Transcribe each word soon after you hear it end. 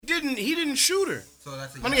didn't shoot her. So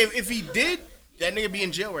that's a My nigga, if he did, that nigga be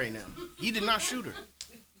in jail right now. He did not shoot her.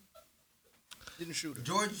 Didn't shoot her.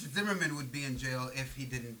 George Zimmerman would be in jail if he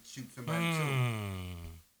didn't shoot somebody too.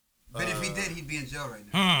 But if he did, he'd be in jail right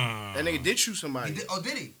now. That nigga did shoot somebody.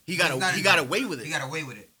 Did he? He got away with it. He got away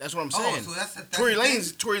with it. That's what I'm saying. Oh, so that's Tory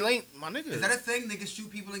Lane, my nigga. Is that a thing? Niggas shoot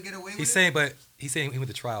people and get away with it? He's saying he went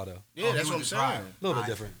to trial though. Yeah, that's what I'm saying. A little bit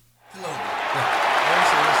different. A little bit.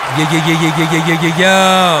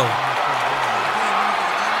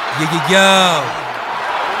 Yo.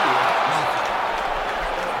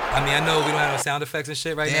 I mean, I know we don't have no sound effects and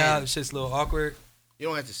shit right now. It's just a little awkward. You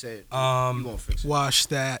don't have to say it. You gonna fix it. Wash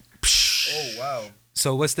that. Oh wow.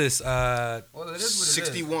 So what's this? Well, it is what it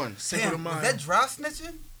 61. is. Damn, was that dry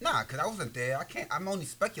snitching? Nah, cause I wasn't there. I can't. I'm only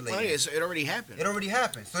speculating. Oh, yeah, so it already happened. It already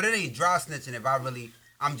happened. So that ain't dry snitching. If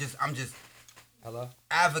I'm just Hello?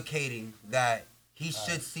 advocating that he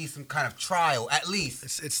should see some kind of trial at least.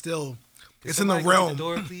 It's still. It's in Somebody the go to realm. The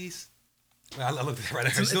door, please. Well, I looked at it right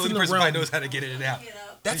there. It's The only in the person realm. probably knows how to get in and out.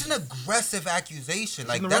 That's an aggressive accusation.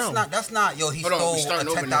 Like in the realm. that's not. Yo, he Hold on, we stole a starting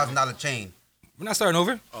over $10,000 chain. We're not starting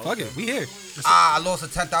over. Fuck it. We here. I lost a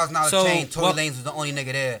 $10,000 So, chain. Tory well- Lanez was the only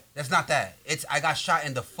nigga there. That's not that. I got shot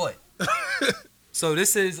in the foot. So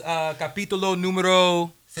this is capítulo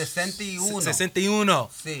número 61. 61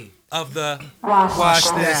 See. of the Wash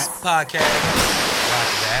This podcast.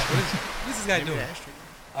 Watch that. What is this guy doing?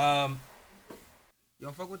 You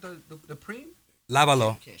don't fuck with the preem?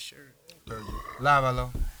 Lávalo. Can't share it. Lávalo.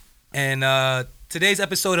 And today's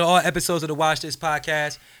episode and all episodes of the Watch This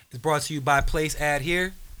podcast is brought to you by Place Ad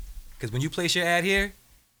Here. Because when you place your ad here,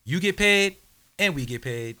 you get paid and we get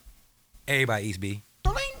paid. Everybody eats B.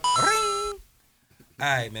 All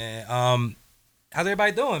right, man. How's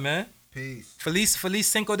everybody doing, man? Peace. Feliz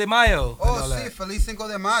Cinco de Mayo. Oh, sí, Feliz Cinco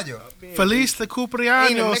de Mayo. Feliz de Ain't a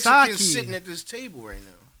cumpleaños Mexican sitting aquí. at this table right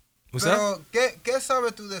now. What's up? Pero, ¿qué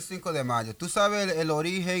sabes tú de 5 de mayo? ¿Tú sabes el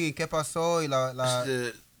origen y qué pasó y It's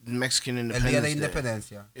the Mexican el Independence día de Day.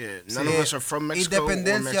 independencia? Yeah, none of us are from Mexico or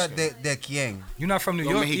 ¿Independencia Mexican. de quién? You're not from New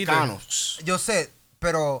Los York either. mexicanos. Yo sé,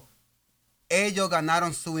 pero ellos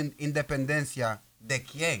ganaron su independencia ¿de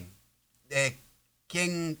quién? ¿De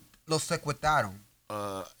quién los secuestraron?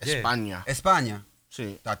 España. España.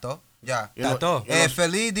 Sí. ¿Tato? Ya. Tato.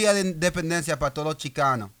 Feliz día de independencia para todos los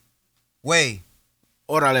chicanos. Güey.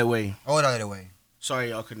 Órale, way. Órale, güey. Sorry,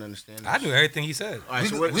 y'all couldn't understand. I knew everything he said. All right, We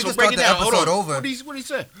so could break start it the down. Hold episode on. over. What did he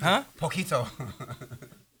say? Huh? Poquito.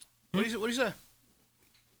 What did he say?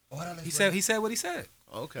 Órale, He said what he said.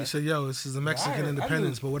 Okay. He said, "Yo, this is the Mexican Alright, I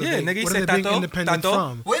independence, knew. but what Yeah, are they, nigga, he what said are they being Tato, independent Tato.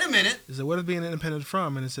 from?" Wait a minute. He said, "What are they being independent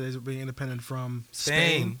from?" And it says, "Being independent from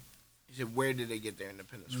Spain. He said, where did they get their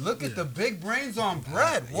independence from? Look at the big brains on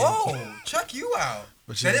bread. Whoa. Check you out.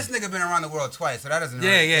 But Now, yeah. this nigga been around the world twice, so that doesn't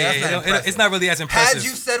Yeah. that's not impressive. It's not really as impressive. Had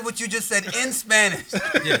you said what you just said in Spanish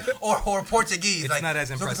Yeah. or Portuguese, It's not as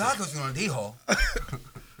 "So impressive." Caracas no dijo."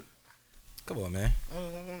 Come on, man.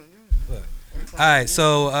 Look. All right,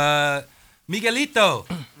 so Miguelito,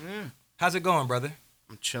 how's it going, brother?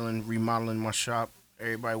 I'm chilling, remodeling my shop.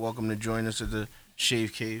 Everybody welcome to join us at the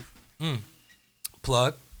Shave Cave.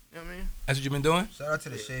 Plug. You know what I mean? That's what you've been doing? Shout out to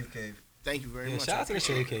the Shave Cave. Thank you very Yeah, much. shout I out to the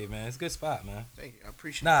appreciate Shave Cave, man. It's a good spot, man. it. Thank you. I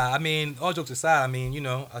appreciate Nah, I mean, all jokes aside, I mean, you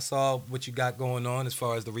know, I saw what you got going on as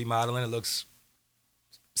far as the remodeling. It looks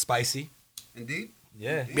spicy. Indeed.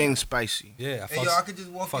 Yeah. it. Being spicy. Yeah. Hey, yo, I could just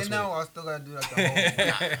walk fucks in with now, it. or I still gotta do like the whole.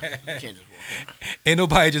 You can't just walk in. Ain't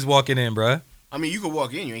nobody just walking in, bruh. I mean, you could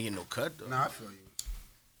walk in, you ain't getting no cut, though. Nah, I feel you.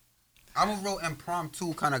 I'm a real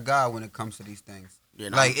impromptu kind of guy when it comes to these things. Yeah,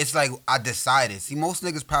 nah, Like, it's like I decided. See, most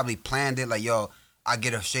niggas probably planned it. Like, yo, I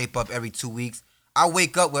get a shape up every 2 weeks. I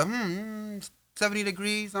wake up with 70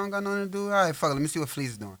 degrees. I don't got nothing to do. All right, fuck it. Let me see what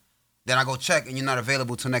Fleece is doing. Then I go check, and you're not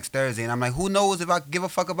available till next Thursday. And I'm like, who knows if I give a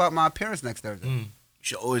fuck about my appearance next Thursday? you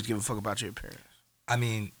should always give a fuck about your appearance. I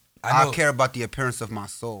mean, I I know. care about the appearance of my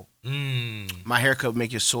soul. My haircut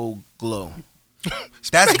make your soul glow.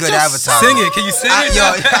 That's good advertising. Sing it. Can you sing it?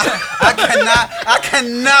 I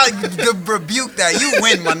cannot rebuke that. You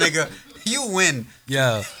win, my nigga. You win.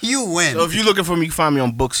 Yeah. You win. So if you're looking for me, you can find me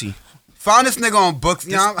on Booksy. Find this nigga on books.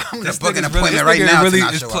 You know, I'm gonna This book an nigga's appointment really, right this nigga now. really to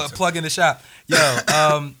not is show up to. plug in the shop. Yo,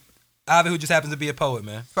 Ivy, who just happens to be a poet,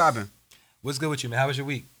 man. Poppin'. What's good with you, man? How was your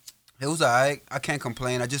week? It was alright. I can't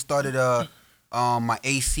complain. I just started my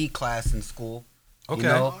AC class in school. Okay. You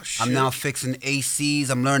know, Oh, shit. I'm now fixing ACs.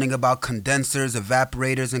 I'm learning about condensers,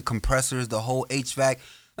 evaporators, and compressors, the whole HVAC.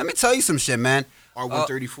 Let me tell you some shit, man.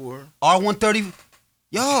 R134. R130.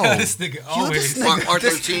 Yo, This nigga yo, always- this nigga,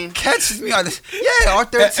 R13. this catches me out. Yeah,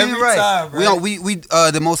 R13, Every right? time, right? We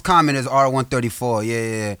the most common is R134.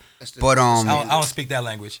 Yeah. That's the- But I don't speak that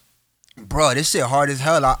language. Bro, this shit hard as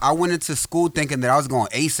hell. I went into school thinking that I was going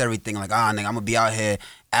to ace everything. Like, nigga, I'm going to be out here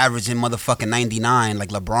averaging motherfucking 99 like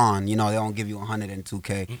LeBron. You know, they don't give you 100 in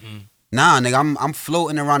 2K. Nah, nigga, I'm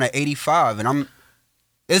floating around at 85, and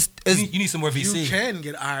it's You need some more You VC. can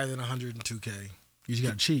get higher than 102K. You just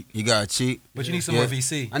gotta cheat. You gotta cheat. But you need some more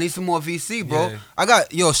VC. I need some more VC, bro.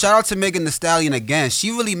 Yeah. Shout out to Megan Thee Stallion again.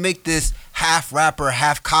 She really make this half rapper,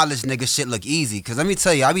 half college nigga shit look easy. Cause let me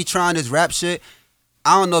tell you, I be trying this rap shit.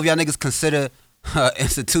 I don't know if y'all niggas consider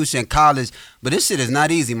institution college, but this shit is not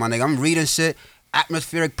easy, my nigga. I'm reading shit,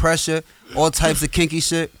 atmospheric pressure, all types of kinky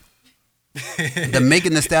shit. The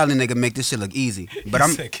Megan Thee Stallion nigga make this shit look easy. But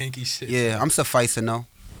I'm Said kinky shit. yeah, I'm sufficing though.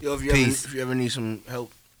 Yo, if you ever need some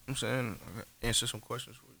help, I'm saying answer some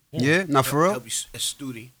questions for you. Yeah, not for real. Help you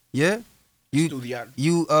studi. Yeah, Studiot.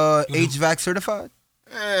 you HVAC certified?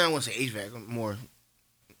 I won't say HVAC, more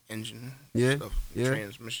engine Yeah, stuff, yeah.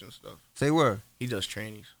 transmission stuff. Say word. He does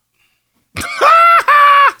trainings.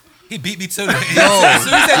 He beat me to it. As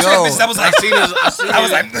soon as that transmission, I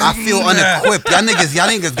was like, I feel unequipped. Y'all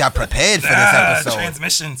niggas got prepared for this episode.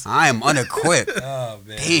 transmissions. I am unequipped. Oh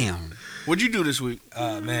man. Damn. What'd you do this week?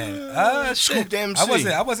 Oh man. Scoop Shit. the MC.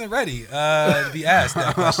 I wasn't ready to be asked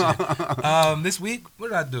that question. This week, what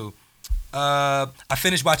did I do? I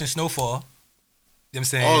finished watching Snowfall. You know what I'm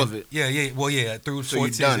saying? All of it? Yeah. Well, yeah, through So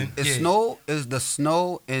fourth you're done. season. Is the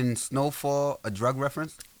snow in Snowfall a drug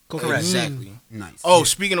reference? Correct. Exactly. Nice. Oh,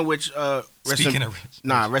 speaking of which,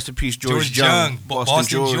 rest in peace, George Jung, Boston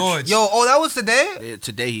George. Yo, that was today? Yeah,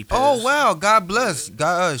 today he passed. Oh wow, God bless.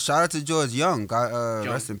 God, shout out to George Young. God,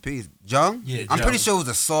 rest in peace. Jung? Yeah, I'm Jung. pretty sure it was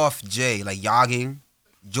a soft J, like Yogging.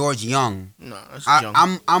 George Young. No, that's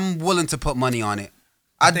Jung. I'm willing to put money on it.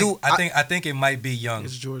 I think it might be Young.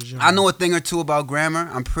 It's George Young. I know a thing or two about grammar.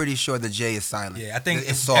 I'm pretty sure the J is silent. Yeah, I think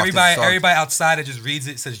it's soft. everybody it's soft. everybody outside that just reads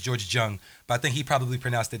it says George Jung, but I think he probably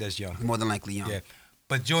pronounced it as Young. More than likely Young. Yeah,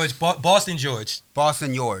 but Boston George,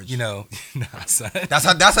 Boston George. you know, nah, son. That's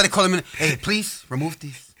how they call him. Hey, please remove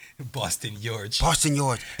these. Boston George. Boston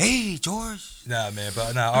George. Hey, George. Nah, man,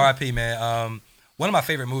 but nah, R.I.P. man. One of my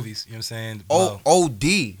favorite movies. You know what I'm saying? Oh, OD.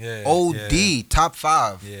 Yeah, OD. yeah. Top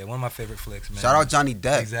 5. Yeah, one of my favorite flicks, man. Shout out Johnny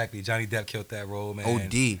Depp. Exactly, Johnny Depp killed that role, man.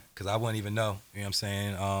 OD. Because I wouldn't even know. You know what I'm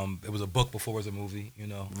saying? It was a book before it was a movie. You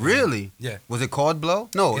know. Really? Yeah. Was it called Blow?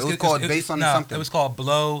 No, it was called based on something. It was called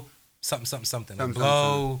Blow something. Like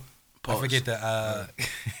Blow. Pause. I forget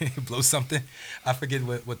the Blow something. I forget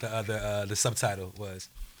what the other the subtitle was.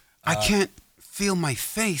 I can't feel my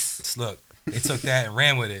face. Just look, they took that and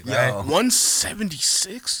ran with it. Yo. Right?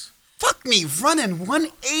 176. Fuck me, running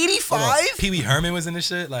 185? Pee Wee Herman was in this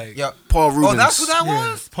shit. Like, Yeah. Paul Rubens. Oh, that's what that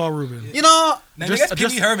Yeah, was? Paul Rubin. You know, now, that's Pee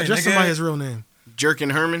Wee Herman. Just nigga. by his real name. Jerkin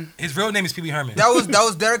Herman. His real name is Pee Wee Herman. that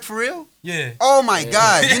was Derek for real? Yeah. Oh my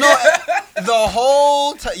God. You know, the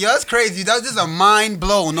whole time. Yo, that's crazy. That's just a mind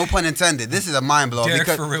blow. No pun intended. This is a mind blow. Derek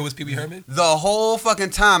Because for real was Pee Wee Herman. the whole fucking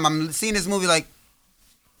time I'm seeing this movie like,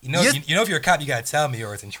 You know, you know, if you're a cop, you gotta tell me,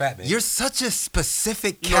 or it's entrapment. you're such a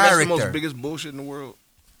specific You know, that's the character. most biggest bullshit in the world.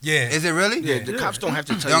 yeah. Is it really? Yeah, the cops don't have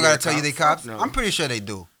to tell They you. don't gotta they're tell you they cops? No. I'm pretty sure they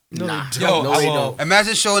do. No, Nah. they Yo, don't. No, they I will- don't.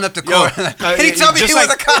 Imagine showing up to Yo, court. Can he tell me he just was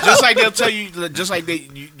like, a cop? Just like they'll tell you, just like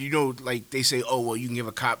you know, like they say, oh well, you can give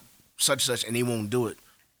a cop such and they won't do it.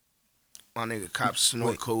 My nigga, cops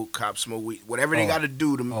snort coke, cops smoke weed, whatever they got to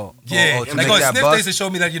do to. Yeah. to like make on that Sniff buzz? Days to show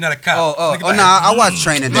me that you're not a cop. Nigga like, Nah, I watch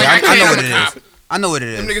Training Day. Like, I know I what it can't is. I know what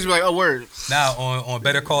it Them is. niggas be like, oh word. Now on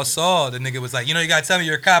Better Call Saul, the nigga was like, you know, you gotta tell me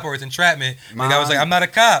you're a cop or it's entrapment. The guy was like, I'm not a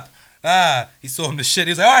cop. He saw him the shit.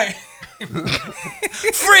 He was like, all right,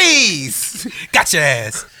 Freeze! got your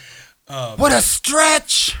ass. What a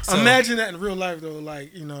stretch! So- Imagine that in real life, though.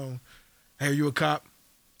 Like, you know, hey, are you a cop?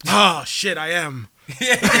 Oh, shit, I am.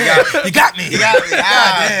 You got me.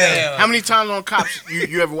 How many times on Cops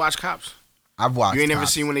you ever watch Cops? I've watched. You ain't never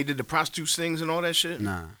Cops. seen when they did the prostitute things and all that shit?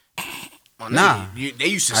 Nah. My Nah. nigga, they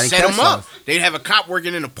used to I didn't set catch them up. those. They'd have a cop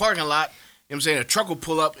working in the parking lot. You know what I'm saying? A truck will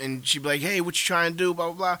pull up and she'd be like, hey, what you trying to do? Blah,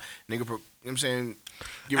 blah, blah. Nigga, you know what I'm saying?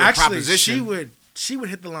 Give her a Actually, proposition. she would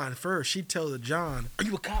hit the line first. She'd tell the John, are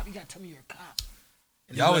you a cop? You got to tell me you're a cop.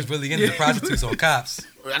 And Y'all he's was like, really into the prostitutes on Cops.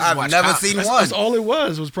 I just I've watch never Cops. seen That's, one. that's all it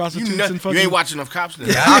was prostitutes You, and fucking. you ain't watching enough Cops then.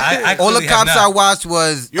 Yeah, I All the clearly have cops not. I watched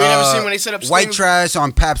was You ain't never seen when they set up white stings? trash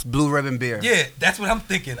on Pabst Blue Ribbon beer. Yeah, that's what I'm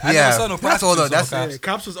thinking. I Yeah, never saw no that's all though. prostitutes That's on Yeah, Cops.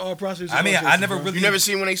 cops was all prostitutes. I mean, all I cases, never bro. really. You never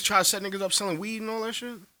seen when they try to set niggas up selling weed and all that shit?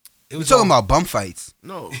 It You was talking all- about bum fights?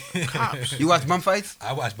 No, Cops. You watch bum fights?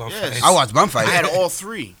 I watched both. Yes. fights. I watch bum I fights. had all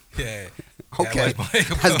three. Yeah. Okay. Yeah, I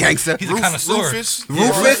watched- That's gangster. He's a connoisseur. Rufus.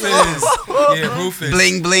 Yeah, Rufus? Yeah, Rufus.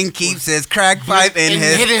 Bling bling keeps his crack pipe in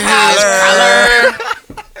his hidden collar.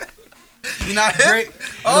 collar. You not hip? Great.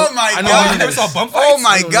 Oh my I know. god. You never saw bump Oh fights? my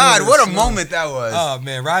I don't god, know what a this, moment that was. Oh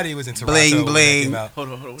man, Roddy was in Toronto. Bling, when that bling. came out. Hold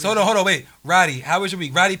on. So hold on, wait. Roddy, how was your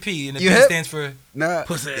week? Roddy P, and the You P hip? stands for. Nah.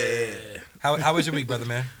 Pussy. How was your week, brother,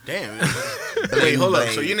 man? Damn. Wait, hold up.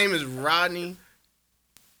 Bling. So your name is Rodney?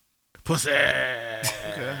 Pussy.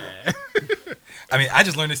 I mean, I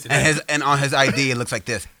just learned this today. And on his ID it looks like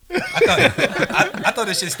this. I thought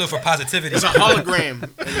this shit stood for positivity. It's a hologram.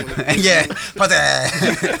 Yeah. Pussy.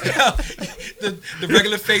 the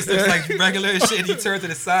regular face looks like regular as shit. He turned to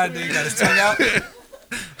the side, then he got his tongue out. Got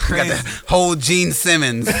Crazy. the whole Gene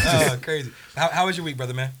Simmons. Oh, crazy. How was your week,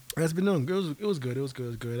 brother, man? That's been doing good. It was good. It was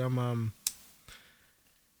good. I'm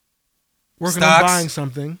working Stocks? on buying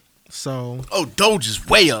something. So Oh, Doge is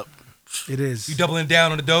way up. it is. You doubling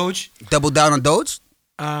down on the Doge? Double down on Doge?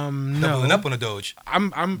 No. Doubling up on the Doge.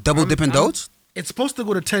 I'm Double dipping Doge? It's supposed to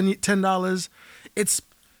go to $10.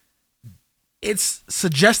 It's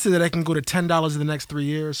suggested that I can go to $10 in the next 3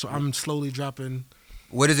 years. So I'm slowly dropping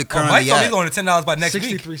What is it Oh, Mike currently told me at? going to $10 by next week.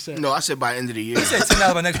 63 cents. No, I said by end of the year. He said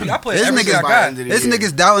 $10 by next week. I play This everything I nigga's got. This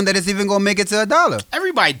nigga's doubting that it's even gonna make it to $1.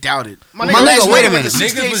 Everybody doubted. My nigga, wait a minute.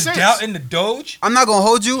 Niggas was doubting the Doge. I'm not gonna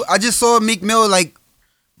hold you. I just saw Meek Mill like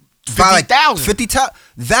buy like 50,000. 50,000.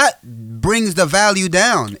 That brings the value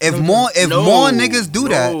down. If more niggas do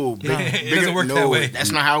that, It doesn't work that way.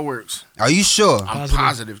 That's not how it works. are you sure? I'm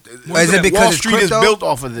Positive. positive. Is it because Wall it's Street crypto? is built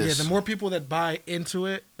off of Yeah, this. the more people that buy into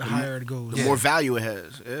it, the higher it goes. the more value it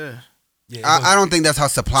has. Yeah. Yeah, I don't think that's how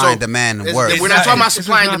supply and demand It's- works. We're not- not talking about it's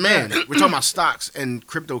supply and not demand. that. We're talking about stocks and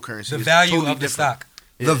cryptocurrency. the It's value totally of the different. stock.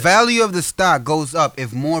 The value of the stock goes up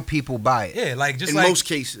if more people buy it. Yeah, like just In like most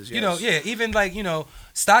cases, you know, yes. yeah, even like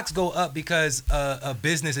stocks go up because a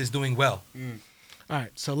business is doing well. All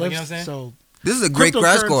right, so You know let's. what I'm saying? So This is a great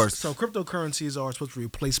crash cryptocurrency- course. So cryptocurrencies are supposed to be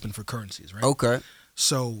replacement for currencies, right? Okay.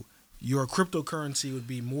 So your cryptocurrency would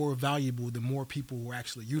be more valuable the more people were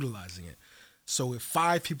actually utilizing it. So if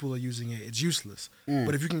 5 people are using it, it's useless.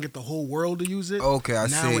 But if you can get the whole world to use it, Okay, I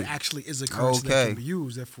now see. it actually is a currency that Okay. can be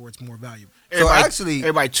used. Therefore, it's more valuable.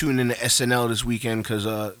 Everybody tuned in to SNL this weekend because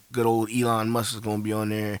good old Elon Musk is going to be on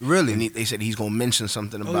there. Really? And they said he's going to mention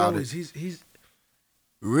something Oh, about always, it. he's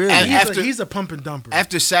Really? And- he's, After- he's a pump and dumper.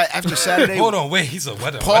 After Saturday, Hold on, wait, he's a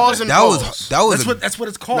what? pause and that pause. was that's what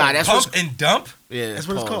it's called. Nah, that's Pump what's and dump. yeah. That's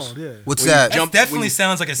what it's pause. called. Yeah. what's When you that? jump- That definitely when you-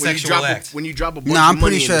 sounds like a When you sexual drop act. when you drop a bunch Nah, of I'm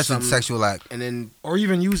pretty money sure into it's a something, sexual act. and then Or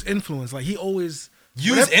even use influence. Like he always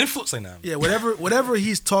Use whatever- influence like now. Yeah, whatever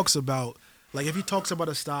he talks about, like if he talks about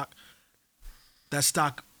a stock, that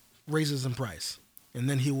stock raises in price, and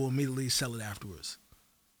then he will immediately sell it afterwards.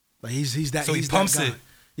 Like he's that. So he he's pumps that guy. it.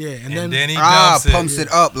 Yeah, and, And then he Pumps dumps it.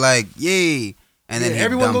 it up like yay, and then yeah, he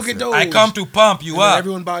everyone go dumps get it. those. I come to pump you And then up.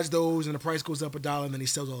 everyone buys those, and the price goes up $1, and then he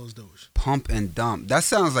sells all those Doge. Pump and dump. That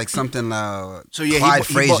sounds like something so yeah, Clyde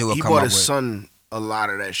he Frazier would he come bought up his with. son a lot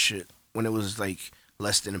of that shit when it was like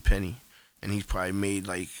less than a penny, and he's probably made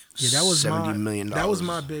like Yeah, that was $70 million. That was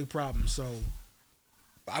my big problem. So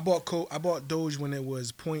I bought Doge when it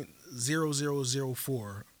was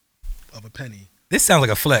 0.0004 of a penny. This sounds like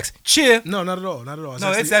a flex. Cheer. No, not at all. Not at all.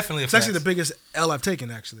 No, it's definitely a It's actually flex. the biggest L I've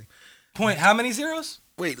taken. Actually, Point. How many zeros?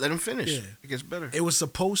 Wait, let him finish. Yeah. It gets better. it was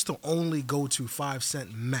supposed to only go to 5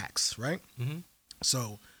 cent max, right? Mhm.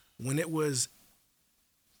 So when it was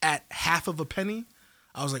at half of a penny,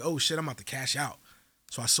 I was like, "Oh shit, I'm about to cash out."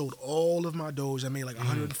 So I sold all of my Doge. I made like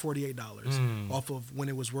 $148 off of when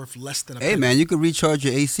it was worth less than a Hey penny. man, you could recharge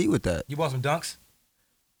your AC with that. You bought some dunks?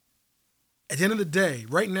 At the end of the day,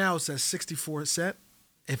 right now it says 64 cent.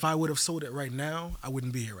 If I would have sold it right now, I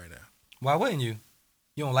wouldn't be here right now Why wouldn't you?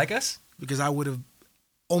 You don't like us? because I would have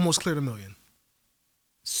almost cleared $1 million.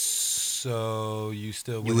 So you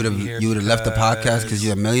still You wouldn't be here would have left the podcast because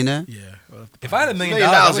you're a millionaire. Yeah. If I had $1 million, $1 million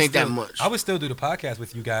I would ain't that still- much. I would still do the podcast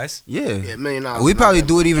with you guys. Yeah. Yeah, $1 million. We'd is not probably that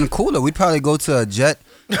do it even cooler. We'd probably go to a jet.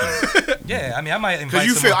 Yeah, I mean, I might invite Because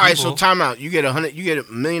you some feel more all right. So people. time out. You get $1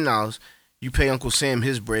 million. You pay Uncle Sam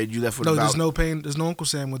his bread. You left with No, about there's no pain. There's no Uncle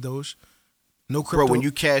Sam with Doge. No crypto. bro. When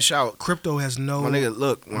you cash out, crypto has no. my nigga,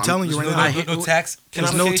 look. I'm telling you right no, now. no tax. There's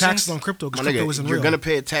no implications? taxes on crypto my because crypto nigga, isn't you're real. gonna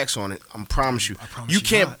pay a tax on it. I promise you. I promise You you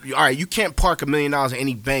can't. not. All right, you can't park $1 million in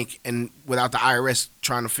any bank and without the IRS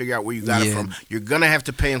trying to figure out where you got it Yeah. from. You're gonna have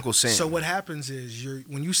to pay Uncle Sam. So what happens is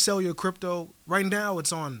when you sell your crypto, right now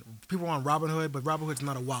it's on people are on Robinhood, but Robinhood's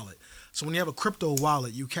not a wallet. So when you have a crypto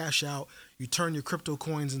wallet, you cash out, you turn your crypto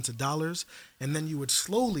coins into dollars, and then you would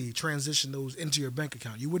slowly transition those into your bank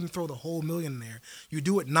account. You wouldn't throw the whole million in there. You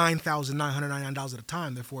do it $9,999 at a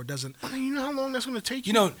time. Therefore, it doesn't. I mean, you know how long that's gonna take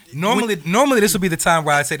You know, normally this would be the time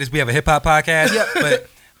where I say this. We have a hip hop podcast. Yeah, but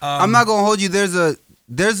I'm not gonna hold you. There's a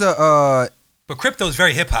but But crypto is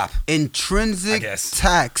very hip hop. I intrinsic guess.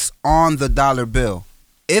 tax on the dollar bill.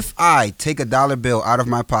 If I take a dollar bill out of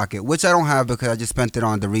my pocket, which I don't have because I just spent it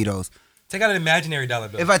on Doritos. Take out an imaginary dollar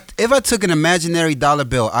bill. If I took an imaginary dollar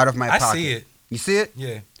bill out of my I pocket, see it. you see it,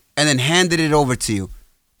 Yeah. and then handed it over to you,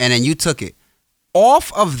 and then you took it.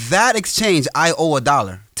 Off of that exchange, I owe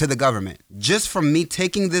 $1 to the government just from me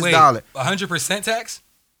taking this Wait, dollar. 100% tax?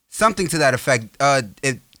 Something to that effect.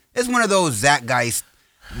 It's one of those Zeitgeist.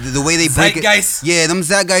 The way they break Zeitgeist? it, yeah, them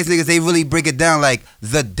Zeitgeist niggas, they really break it down like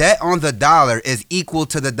the debt on the dollar is equal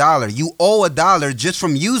to the dollar. You owe $1 just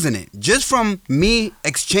from using it, just from me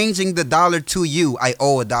exchanging the dollar to you. I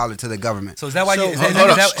owe $1 to the government. So is that why you?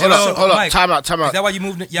 Hold up. Time out. Is that why you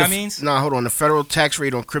moved? Yeah, means. Nah, hold on. The federal tax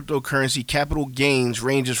rate on cryptocurrency capital gains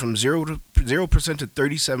ranges from 0% to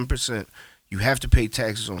 37%. You have to pay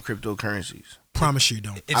taxes on cryptocurrencies. Promise you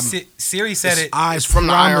don't. If Siri said it, It's from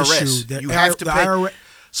the promise IRS. You that You have to the pay. IRS.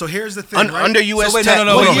 So here's the thing. Right? Under U.S. So wait, tax.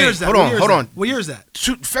 no, What wait, year wait. is that? Hold on. What year is that?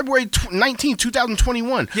 February 19,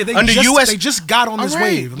 2021. Yeah, they under just, U.S. they just got on this All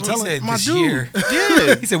right. wave. I'm he telling said my this dude. year.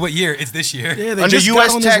 Yeah. He said what year? It's this year. Yeah, they Under just got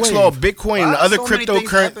U.S. on this tax wave. law, Bitcoin and Why other so many things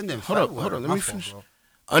happened in cryptocurrencies. Hold February? on. Let My me fault, finish. bro.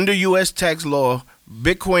 Under U.S. tax law,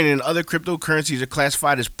 Bitcoin and other cryptocurrencies are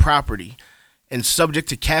classified as property and subject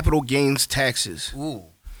to capital gains taxes. Ooh.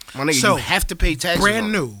 My nigga, So, you have to pay taxes. Brand on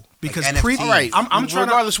it. new because Like pre. NFT. All right. I'm trying to.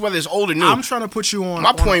 regardless whether it's old or new. I'm trying to put you on. My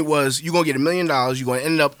on- point was, you're gonna get $1 million. You're gonna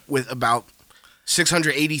end up with about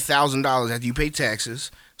 $680,000 after you pay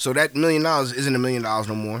taxes. So that $1 million isn't $1 million no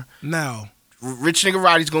more. now. Rich nigga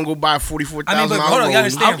Roddy's gonna go buy a $44,000. I mean, but hold on, you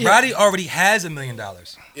understand? Yeah. Roddy already has $1 million. Yeah,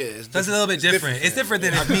 it's That's a little bit different. It's different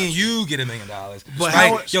than if me and you get $1 million. But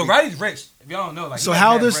Right? how- Yo, Roddy's rich. If y'all don't know, like, So he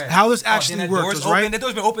how has mad this- bread. how this then actually that works door's is, open. right? That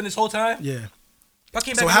door's been open this whole time. Yeah. If I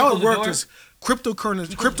came So back how and it closed the worked door, is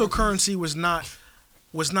cryptocurrency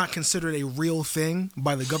was not considered a real thing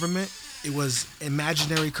by the government. It was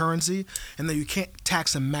imaginary currency, and then you can't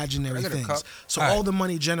tax imaginary I get a things. cup. So All right. all the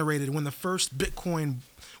money generated when the first Bitcoin,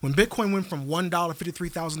 when Bitcoin went from $1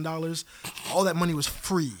 $53,000, all that money was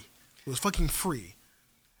free. It was fucking free.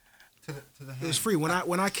 It was free. When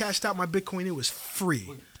I cashed out my Bitcoin, it was free.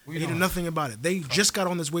 you They did doing? nothing about it. They just got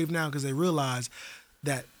on this wave now because they realized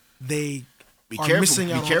that they Be are careful. missing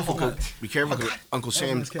Be out careful. on. Be careful. 'Cause Uncle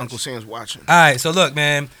nice catch. Sam's watching. All right, so look,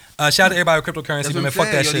 man. Shout out to everybody with cryptocurrency, That's man. what Fuck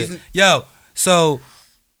I'm that saying, shit. yo, Yo, so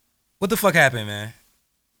what the fuck happened, man?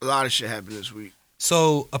 A lot of shit happened this week.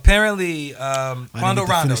 So apparently, Quando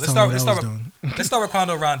Rondo. Let's start with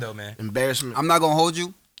Quando Rondo, man. Embarrassment. I'm not gonna hold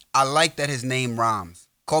you. I like that his name rhymes.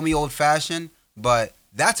 Call me old fashioned, but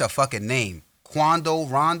that's a fucking name. Quando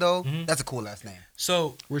Rondo. That's a cool ass name.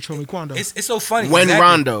 So Rich homie Quando. it's so funny. When exactly.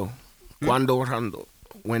 Rondo. Quando Rondo.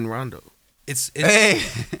 When Rondo. It's Hey,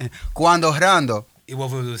 Quando Rondo. it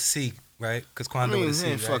was C, right? Because I Quando mean, was C,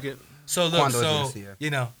 hey, right? fuck it. So look, Quando is so with a C, yeah. you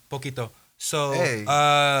know, poquito. So Hey.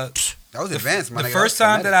 That was the, advanced, my the nigga. first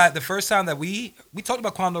That's time the first time that we talked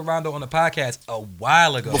about Quando Rondo on the podcast a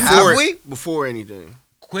while ago. Have we? Before anything.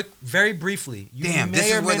 Quick, very briefly. You Damn, may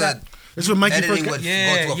this or is may where not. the This is when Mikey editing first got. would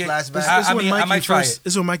Yeah, go to a yeah. flashback. This I is when mean, I Mikey might try first. it.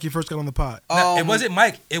 This is when Mikey first got on the pod. No, it wasn't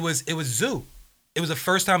Mike. It was Zoo. It was the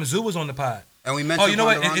first time Zoo was on the pod. And we mentioned Oh, you know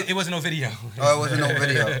what? Quando Rondo. It wasn't no video. Oh, it wasn't no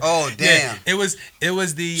video. Oh, damn. Yeah, it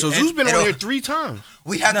was the. So Zoo's been it on don't- here 3 times.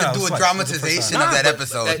 We have No, to it do was a twice. It was the first dramatization time. of that but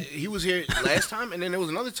episode. he was here last time, and then there was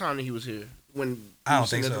another time that he was here when I don't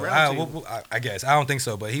think so. I guess I don't think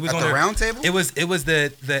so. But he was At on the there. round table? It was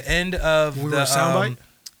the end of When we the were soundbite?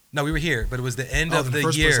 No, we were here, but it was the end Oh, of the the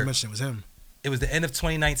first person year. mentioned it was him. It was the end of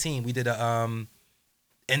 2019. We did a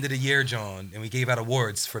end of the year, John, and we gave out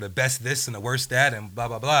awards for the best this and the worst that and blah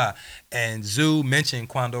blah blah. And Zoo mentioned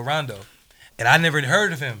Quando Rondo, and I never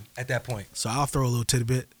heard of him at that point. So I'll throw a little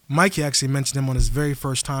tidbit. Mikey actually mentioned him on his very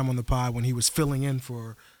first time on the pod when he was filling in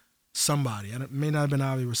for somebody. It may not have been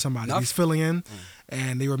Ollie or somebody. Enough. He's filling in,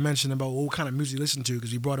 and they were mentioning about what kind of music he listened to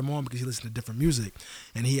because we brought him on because he listened to different music,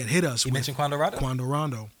 and he had hit us He with mentioned Quando Rondo. Quando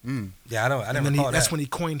Rondo. Yeah, I And never then recall that's that. when he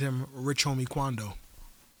coined him Rich Homie Quando.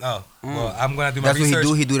 Oh, well, I'm gonna do my That's what he research.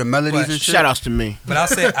 do. He do the melodies But and shit. Shout outs to me. But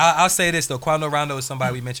I'll say this though. Quando Rondo is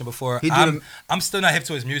somebody we mentioned before. He do I'm still not hip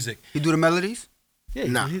to his music. He do the melodies. Yeah,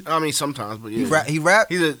 Nah, he- I mean sometimes, but He yeah. rap. He rap.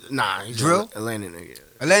 He's a he's Drill? a Atlanta nigga.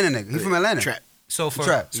 Atlanta nigga. He from Atlanta. Trap. So for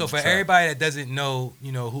Trap. so He's for trap. everybody that doesn't know,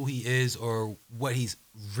 who he is or what he's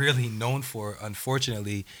really known for,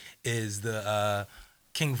 unfortunately, is the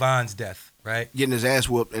King Von's death, right? Getting his ass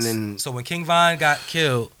whooped and then So when King Von got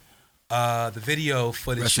killed, the video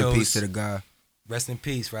footage Rest shows in peace to the guy. rest in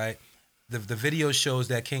peace, right? The video shows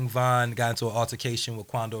that King Von got into an altercation with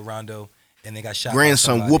Quando Rondo, and they got shot. by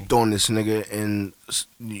grandson somebody. whooped on this nigga, and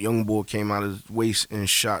the young boy came out his waist and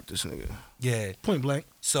shot this nigga. Yeah. Point blank.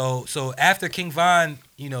 So after King Von,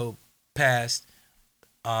 passed,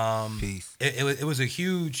 Peace. it was a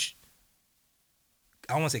huge,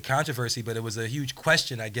 I don't want to say controversy, but it was a huge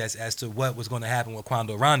question, I guess, as to what was going to happen with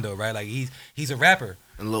Quando Rondo, right? Like he's a rapper,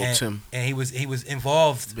 And Lil Tim. and he was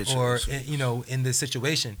involved Bitch or ass. in this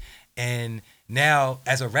situation, and now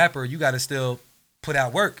as a rapper, you got to still put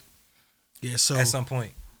out work Yeah. So at some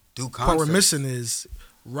point. Do part we're concerts. missing is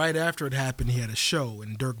right after it happened, he had a show,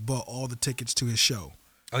 and Dirk bought all the tickets to his show.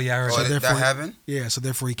 Oh yeah, I heard Oh, that. So that therefore- happened? Yeah. So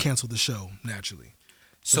therefore, he canceled the show naturally.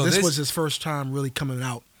 So, So this this was his first time really coming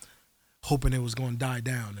out, hoping it was going to die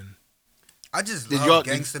down. And I just Did love y'all-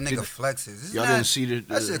 gangster did- nigga flexes. Isn't Y'all that, didn't see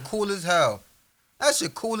that shit cool as hell. That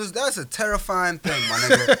shit cool as, that's a terrifying thing, my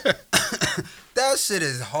nigga. That shit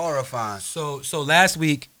is horrifying. So last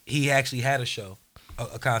week he actually had a show,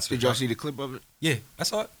 a concert. Did y'all right? see the clip of it? Yeah, I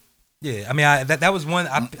saw it. Yeah, I mean, that was one.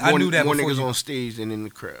 I More- knew that more before. niggas You, on stage than in the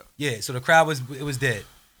crowd. yeah, so the crowd was dead.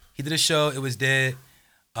 He did a show. It was dead.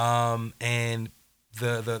 And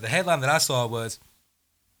the headline that I saw was,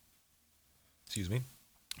 excuse me,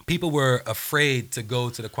 people were afraid to go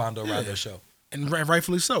to the Quando Rondo show. and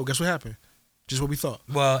rightfully so. Guess what happened? Just what we thought.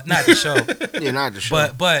 Well, not the show, Yeah, not the show.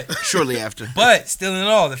 but shortly after. But still in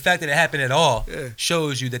all, the fact that it happened at all Yeah.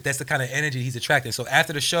 shows you that that's the kind of energy he's attracting. So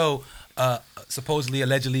after the show, supposedly,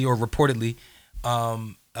 allegedly, or reportedly,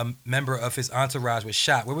 a member of his entourage was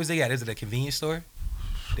shot. Where was they at? Is it a convenience store?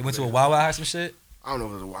 They went to a Wawa or some shit? I don't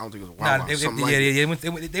know if it was. I don't think it was a Nah, Wawa. they, something yeah, like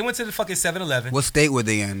yeah, they went to the fucking 7-Eleven. What state were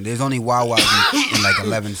they in? There's only Wawas in like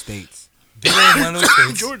 11 states. They were in one of those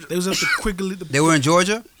states. Georgia. They was at the Quigley. They were in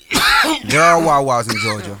Georgia? There are Wawas in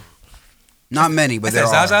Georgia. Not many, but there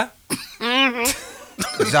That's are. that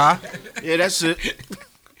Zaza? Za? Yeah, that's it.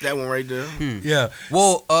 That one right there. Yeah.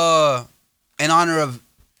 Well, in honor of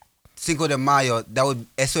Cinco de Mayo, that would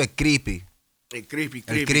eso es creepy. Hey, creepy,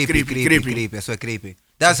 Es creepy, creepy, creepy. Eso es creepy.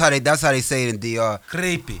 That's how they say it in DR.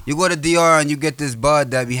 Creepy. You go to DR and you get this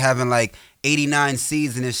bud that be having like 89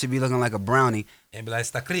 seeds and it should be looking like a brownie. And be like,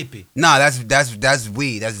 está creepy. Nah, that's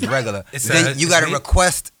weed. That's regular. It's Then you it's gotta weed?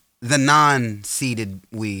 request the non-seeded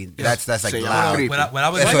weed. That's like Say, loud. creepy. When I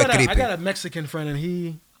was That's I what got, creepy. I got a Mexican friend, and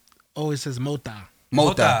he always says mota.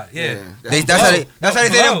 Mota. yeah. That's Blow. how they say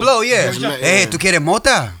them blow, yeah. Blow. Hey, tu quieres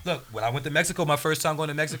mota? Look, when I went to Mexico, my first time going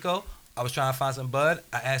to Mexico, I was trying to find some bud.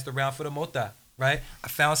 I asked around for the mota, right? I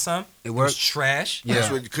found some. It was worked? trash. Yeah.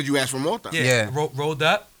 That's what, could you ask for more? Yeah. Yeah. Rolled up. You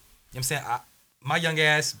know what I'm saying? My young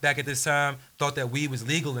ass back at this time thought that weed was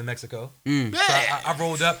legal in Mexico. Mm. So I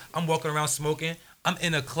rolled up. I'm walking around smoking. I'm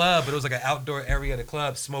in a club, but it was like an outdoor area of the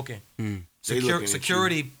club smoking. Mm. They looking at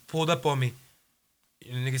Security pulled up on me.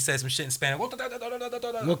 And the nigga said some shit in Spanish.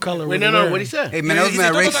 What color? Wait, was he no, wearing? what he said? Hey man, that was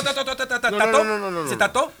mad racist. No. Is it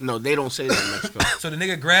tato? No, they don't say that in Mexico. So the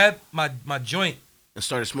nigga grabbed my joint And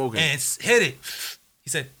started smoking. and hit it. He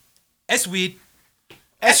said, "Es weed."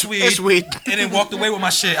 Es weed. It's weed. And then walked away with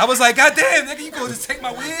my shit. I was like, God damn, nigga, you gonna just take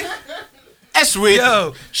my weed? That's weed.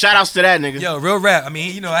 Yo. Shout outs to that nigga. Yo, real rap. I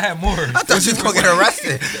mean, I had more. I thought you was gonna get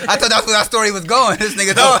arrested. I thought that's where that story was going. This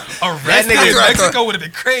nigga No, thought. arrested nigga- in That's where I Mexico would have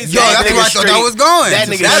been crazy. Yo, that's nigga where I thought that straight- was going. that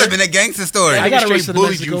That'd nigga- have been a gangster story. I That got nigga arrested straight in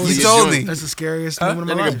bullied Mexico. you. He for told your me. joint. That's the scariest Huh? moment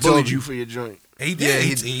That of my nigga life. bullied you for your joint. He Yeah,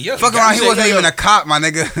 did. he Yo, fuck around. He said, wasn't yo, even yo. a cop, my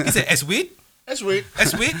nigga. He said, Es weed? That's weed.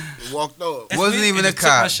 Es weed? Walked off. Es Wasn't weed? even And a just took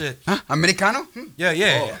my cop. shit. Huh? Americano?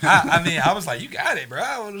 Yeah. I mean, I was like, you got it, bro.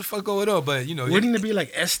 I don't know what the fuck going on, but Wouldn't it be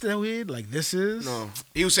like este weed? Like this is? No.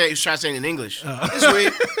 He was trying to say it in English. Uh. This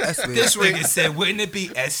weed. That's weird. This weed. nigga said, wouldn't it be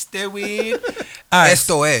este weed? All right.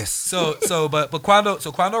 Esto es. But Quando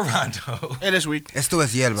Rondo. Hey, this weed. Esto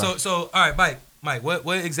es hierba. So all right, Mike, what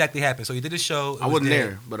exactly happened? So you did a show. it I was wasn't dead.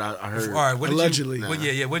 there, but I heard. All right, what did Allegedly.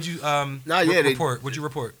 You, yeah. What'd you Nah, yeah, they- report? What'd you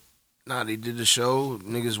report? Nah, they did the show.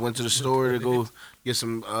 Niggas went to the store to go get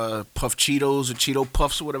some puff Cheetos or Cheeto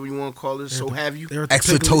Puffs or whatever you want to call it. So have you? They were at the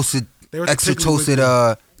Extra Piggly- toasted, they were at the extra Piggly toasted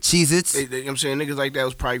Wiggly. Cheez-Its. You know what I'm saying? Niggas like that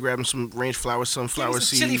was probably grabbing some ranch flour, sunflower Give me some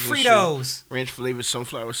seeds. chili and shit. Fritos. Ranch flavored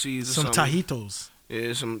sunflower seeds or some something. tajitos.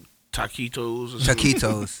 Yeah, some taquitos or some,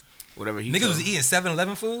 Taquitos. whatever he Niggas told. was eating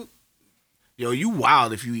 7-Eleven food. Yo, you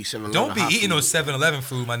wild if you eat 7-Eleven. Don't be hot eating food. no 7-Eleven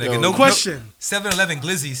food, my nigga. Yo, No Question. 7-Eleven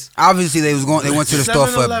glizzies. Obviously, they went to the store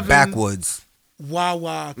for 7-Eleven. backwoods.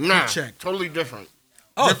 Wawa Nah, check. totally different.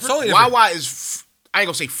 Oh, totally different. Wawa is, I ain't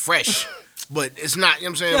gonna say fresh, but it's not. You know what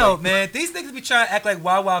I'm saying? Yo, Like, man, these niggas be trying to act like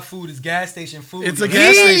Wawa food is gas station food. It's a yo.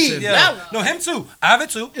 gas station. Yo. That- No, him too. I have it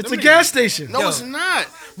too. It's a gas station. no, Yo. it's not.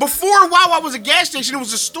 Before Wawa was a gas station, it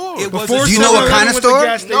was a store. It was Before a Do you know what 7-Eleven kind of was a store?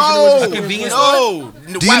 gas station, No, it was A a convenience no.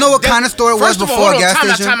 Do you know what kind of store it was First of all, before hold a on, gas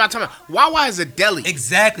time station? Out. Wawa is a deli.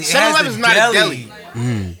 Exactly. It 7-Eleven has is the not a deli.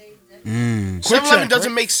 deli. Quick 7-Eleven Check,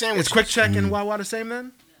 doesn't right? make sandwiches. Is Quick Check and Wawa the same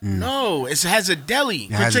then? No, it has a deli. It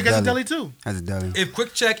Quick has Check has a deli too. Has a deli. If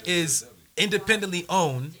Quick Check is independently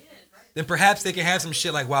owned, then perhaps they can have some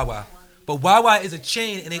shit like Wawa. But Wawa is a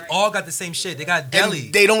chain, and they all got the same shit. They got deli.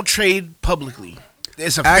 And they don't trade publicly.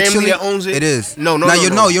 It's a family Actually, that owns it. it is. No.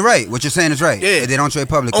 You're right. What you're saying is right. Yeah. They don't trade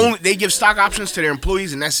publicly. Only they give stock options to their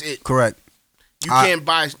employees, and that's it. Correct. You can't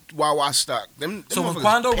buy Wawa stock. Them So when motherfuckers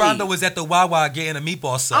Quando paid. Rondo was at the Wawa getting a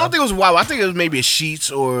meatball sub, I don't think it was Wawa. I think it was maybe a Sheets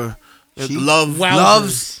or Sheetz?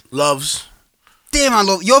 Loves. Damn, I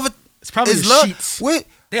love. You ever? It's probably Is the love? Sheets. Wait.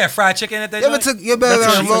 they had fried chicken at that You ever joint? took your better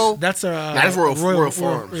That's roll? that's that's Royal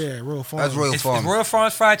Farms. Yeah, Royal Farms. That's Royal Is Farms. Royal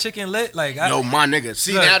Farms fried chicken lit? Like, Yo, my nigga.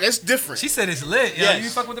 See, Look. now that's different. she said it's lit. Yo, Yes. you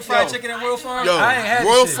fuck with the fried Yo. chicken at Royal Farms? Yo, I ain't had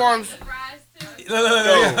Royal shit. Farms. Look, look,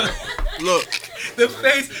 look, look. Look, The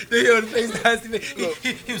face, the face nasty.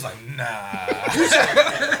 He was like, nah.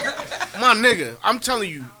 my nigga. I'm telling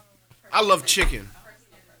you, I love chicken.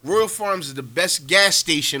 Royal Farms is the best gas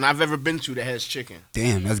station I've ever been to that has chicken.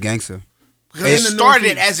 Damn, that's gangster. Because they In the started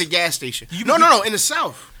it Northeast. as a gas station. You- No, in the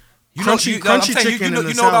South. You Crunchy- know, I'm crunchy saying, chicken you know, in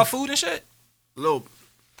the you know about South. food and shit? Little,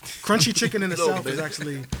 Crunchy Chicken in the Little South is bit.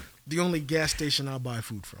 actually the only gas station I buy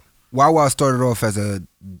food from. Wawa started off as a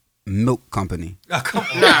milk company. Oh, come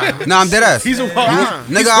on. nah. Nah, I'm dead ass. He's a Nah.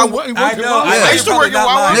 Nigga, I know. I used to work at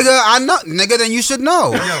Wawa. Nigga, I know. Nigga, then you should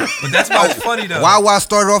know. Yo, but that's why it's funny though. Wawa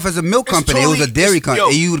started off as a milk It's company. It was a totally- dairy it's-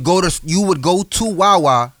 company. yo. You would go to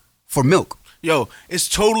Wawa for milk. Yo, it's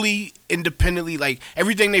totally independently. Like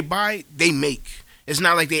everything they buy, they make. It's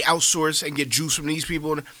not like they outsource and get juice from these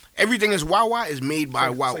people. Everything that's Wawa is made by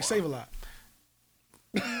Wawa. It's like Save a Lot.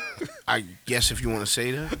 I guess if you want to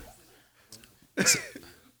say that.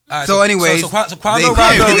 All right, So anyways, so Quando they-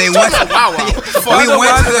 Rondo, they went- Wawa. Quando we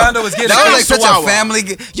went to the, Rondo was getting that was like to such Wawa. a family.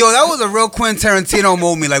 Yo, that was a real Quentin Tarantino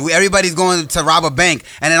moment. Like everybody's going to rob a bank,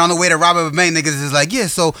 and then on the way to rob a bank, niggas is like, "Yeah,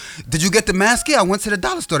 so did you get the mask? Yeah, I went to the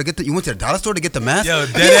dollar store to get the. You went to the dollar store to get the mask? Yo,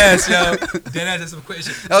 dead ass, yo. Dead ass, that's some quick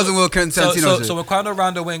shit. That was a real Quentin So, Tarantino so, shit. so when Quando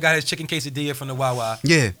Rondo went and got his chicken quesadilla from the Wawa,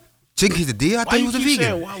 Yeah, chicken quesadilla. I thought he was a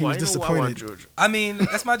vegan. Wawa? He was Ain't no Wawa, disappointed. Georgia. I mean,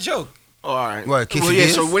 that's my joke. Oh, all right. What, Well, yeah.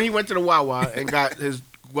 quesadillas? So when he went to the Wawa and got his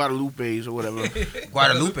Guadalupe's or whatever,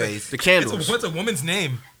 Guadalupe's the candles. What's a woman's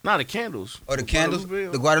name? Not the candles. or the candles,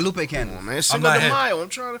 Guadalupe. the Guadalupe Come candles. on, man. I'm Cinco not de hip. Mayo. I'm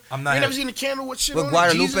trying to. I'm not You ain't never hip. seen the candle with shit With on it?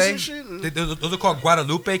 Guadalupe? Jesus and shit? And- Those are called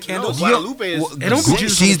Guadalupe candles. No, Guadalupe is. Well, It don't be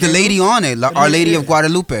Jesus she's on the the lady on it, Our Lady of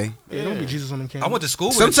Guadalupe. Yeah, don't be Jesus on them I candles. went to school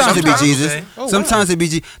with Sometimes it be Jesus. Oh, wow. Sometimes it be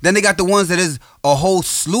Jesus. Then they got the ones that is a whole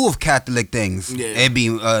slew of Catholic things. Yeah. It be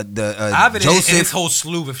the Ivan and his Joseph. whole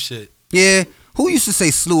slew of shit. Yeah. Who used to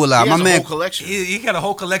say slew a lot? He My has a man. whole collection. He got a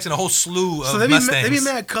whole collection, a whole slew of So they be Mustangs.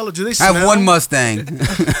 mad color. Do they I smell? have one Mustang.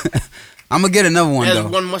 I'm gonna get another He one has though.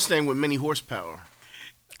 one Mustang with many horsepower.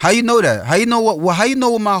 How you know that? How you know what? How you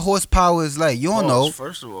know what my horsepower is like? You don't know.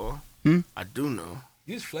 First of all, Hmm? I do know.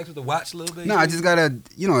 You just flex with the watch a little bit. No, I just gotta,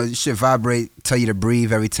 shit vibrate, tell you to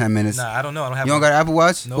breathe every 10 minutes. Nah, I don't know. I don't have. You don't got an Apple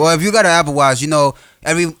Watch? Nope. Well, if you got an Apple Watch,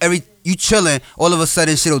 every you chilling, all of a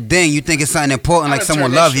sudden shit'll ding. You think it's something important, I like done someone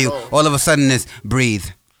turned that love shit you. off. All of a sudden it's breathe.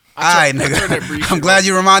 All right, I turned that breathe nigga. I'm shit glad off.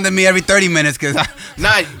 you reminded me every 30 minutes, cause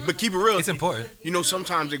Nah, but keep it real. It's important. You know,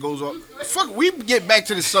 sometimes it goes off. Fuck, we get back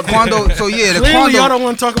to the subject. Quando. So yeah, the Clearly, y'all Quando. don't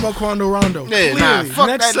want to talk about Quando Rondo. Yeah, Clearly. nah, fuck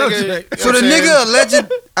Next that nigga. subject. So the You know what I'm nigga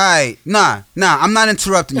alleged. All right, nah. I'm not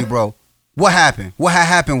interrupting you, bro. What happened? What had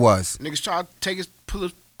happened was. Niggas try to pull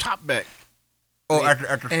his top back. Oh, after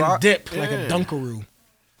And dip like Yeah. a Dunkaroo.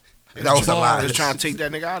 that was a lie. Just trying to take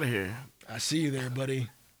that nigga out of here. I see you there, buddy.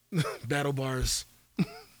 Battle bars.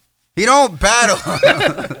 He don't battle.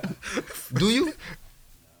 Do you?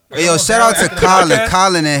 Hey, yo, shout out to Colin.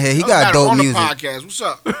 Colin in here. He got dope on the music. podcast. What's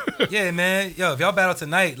up? Yeah, man. Yo, if y'all battle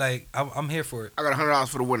tonight, like I'm here for it. I got $100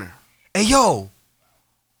 for the winner. Hey, yo.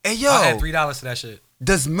 Hey, I'll add yo. $3 to that shit.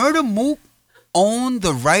 Does Murder Mook own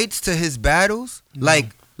the rights to his battles? Like,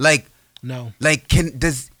 No.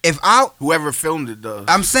 Whoever filmed it does.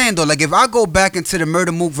 I'm saying though, like if I go back into the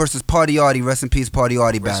Murder Mook versus Party Artie, rest in peace Party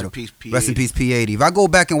Artie Rest battle. in peace, P80. Rest in peace P80. If I go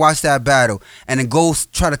back and watch that battle and then go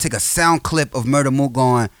try to take a sound clip of Murder Mook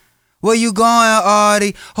going, "Where you going,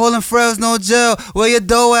 Artie? Holding Fresno jail. Where your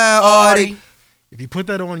dough at, Artie?" If you put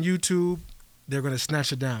that on YouTube, they're gonna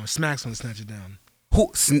snatch it down. Smack's gonna snatch it down.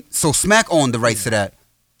 So Smack owned the rights to that.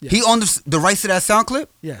 Yeah. He owned the rights to that sound clip?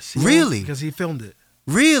 Yes. Really? Because he filmed it.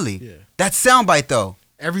 Really? Yeah. That's soundbite though.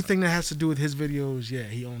 Everything that has to do with his videos, yeah,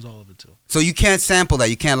 he owns all of it too. So you can't sample that.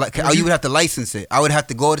 You can't. You would have to license it. I would have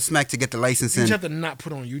to go to Smack to get the You licensing. just have to not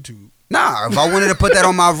put on YouTube. Nah, if I wanted to put that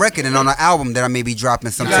on my record and on an album that I may be dropping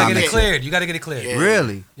You sometime gotta get it next year. cleared. You gotta get it cleared. Yeah.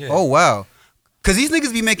 Really? Yeah. Oh wow. Cause these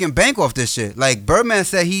niggas be making bank off this shit. Like Birdman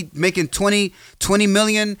said, he making 20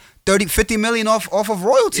 million, 30, 50 million off of Yeah,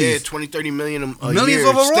 royalties. 20, 30 million a Millions year.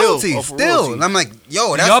 over Still, royalties. off of Still. royalties. And I'm like,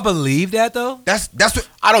 yo, Do y'all believe that though? that's what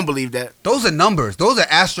I don't believe that. those are numbers. Those are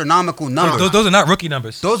astronomical numbers. Those are not rookie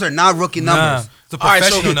numbers. Those are not rookie Nah, numbers. it's a All right,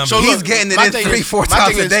 professional number. He's look, getting it my in thing 3-4 my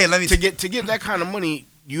times thing a day. Let me to get that kind of money,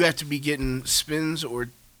 you have to be getting spins or, you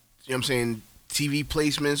know what I'm saying, TV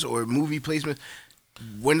placements or movie placements.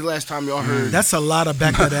 When's the last time y'all heard? That's a lot of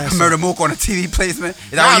back that ass. Murder up. Mook on a TV placement. Is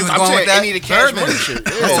that Nah, where you was I'm going saying with that? any of the cash Birdman. money shit.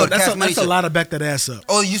 Yeah. Oh, That's Cash a, Money that's a shit. lot of back that ass up.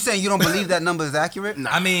 Oh, you saying you don't believe that number is accurate? Nah,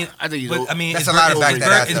 I mean, I think he's but, I mean, That's is a lot of Bird- back is that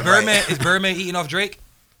Bird- ass is up, Birdman right. is Birdman eating off Drake?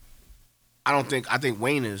 I think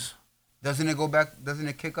Wayne is. Doesn't it go back? Doesn't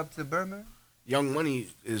it kick up to Birdman? Young Money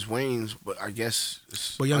is Wayne's, but I guess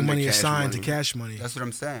it's But Young under Money is Cash signed to Money. Cash Money. That's what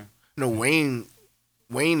I'm saying. No, Wayne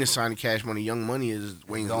is signed to Cash Money. Young Money is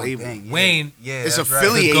Wayne's Don't label. think, yeah. Wayne, Yeah, it's that's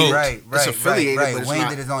affiliated. Right, It's affiliated, right. but it's Wayne not-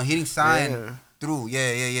 did his own. He didn't sign Yeah. through.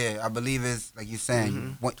 Yeah. I believe it's like you're saying. Mm-hmm.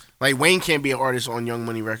 What- Like Wayne can't be an artist on Young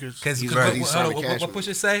Money Records. because he's what, already signed to what, Cash what Money.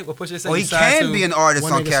 Pusha say? What Pusha say? Oh, he signed can to- be an artist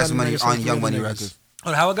One on nigga Cash signed Money niggas on for Young three Money niggas. Records.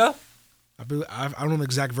 Hold on, how it go? I don't know the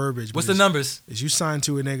exact verbiage. What's but the numbers? Is you signed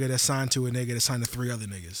to a nigga that signed to a nigga that signed to 3 other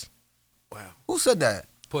niggas. Wow. Who said that?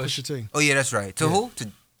 Push Pusha T. Oh yeah, that's right. To who?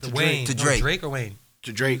 To Wayne. To No, Drake. Drake or Wayne?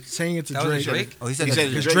 To Drake. Saying it to That was Drake. Drake? Oh, he said He that. said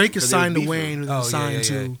Because Drake, Drake is because they was signed to beefing. Wayne, who Oh, was yeah, signed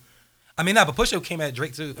yeah, yeah. to. I mean, but Pusha came at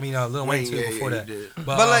Drake too. I mean, Lil Wayne too yeah, before yeah, that. he did.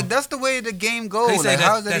 But like that's the way the game They goes. say Like,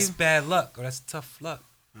 how that, is that that's even? bad luck or that's tough luck.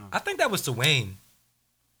 I think that was to Wayne.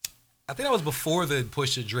 I think that was before the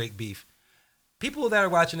Pusha Drake beef. People that are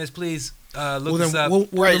watching this, please look this up.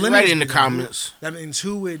 Right the in the lineage- comments. That means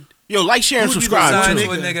who would. Yo, like, share, and Who would be subscribe signed too.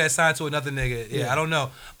 to a Nigga. nigga that signed to another nigga. Yeah, I don't know,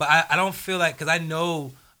 but I don't feel like because I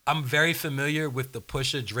know I'm very familiar with the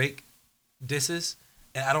Pusha Drake disses,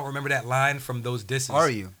 and I don't remember that line from those disses. Are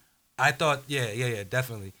you I thought, yeah,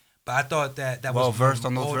 definitely. But I thought that was well versed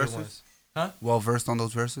on those older verses? ones. Huh? Well versed on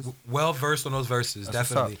those verses? Well versed on those verses, That's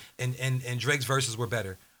what's definitely. And Drake's verses were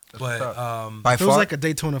better, but what's by By It was far, like a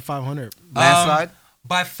Daytona 500. landslide.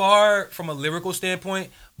 far from a lyrical standpoint,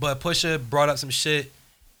 but Pusha brought up some shit.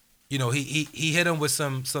 You know, he hit him with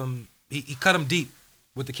some he cut him deep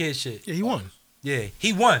with the kid shit. Yeah, he won. Yeah,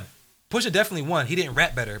 he won. Pusha definitely won. He didn't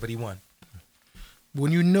rap better, but he won.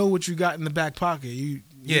 When you know what you got in the back pocket, it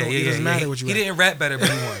doesn't matter what you He got. didn't rap better, but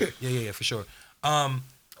he won. Yeah, for sure.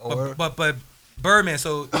 Or- But Birdman.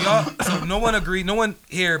 So y'all, so no one agreed. No one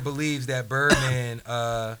here believes that Birdman.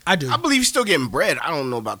 I do. I believe he's still getting bread. I don't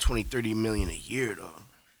know about 20, 30 million a year though.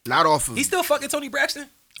 Not off of. He's still fucking Tony Braxton.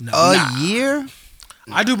 No. A year?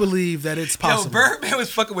 I do believe that it's possible. Yo, Birdman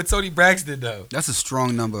was fucking with Tony Braxton though. That's a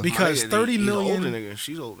strong number. Because Oh, yeah, 30 he's an million. older nigga.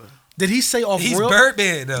 She's older. Did he say off He's royal-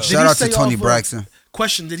 Birdman though. Did Shout he out to say Tony off of- Braxton.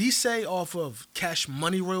 Question: Did he say off of Cash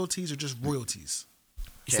Money royalties or just royalties?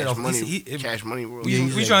 He said Cash off- he money. said he- Cash money. World.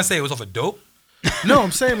 We trying to say it was off of dope. No,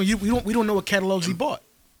 I'm saying we don't know what catalogs he bought.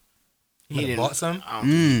 He might have bought some. I don't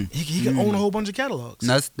think- He could own a whole bunch of catalogs.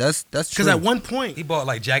 That's true. Because at one point, He bought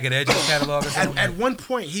like Jagged Edge's catalog or something. at one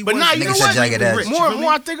point he But was. now you know Nigga said what? Jagged Edge. Rich, More you and feel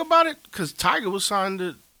more me? I think about it, because Tiger was signed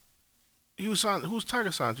to. He was signed. Who's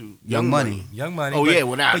Tiger signed to? Young Money. Young Money. Oh, but, yeah,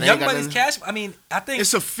 well, now but they Young ain't got Money's nothing- cash. I mean, I think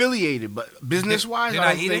It's affiliated, but business wise, They're I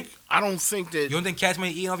not don't eating? think. I don't think that. you don't think Cash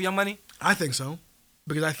Money eating off Young Money? I think so,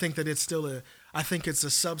 because I think that it's still a. I think it's a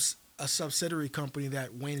subsidiary company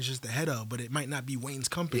that Wayne is just the head of, but it might not be Wayne's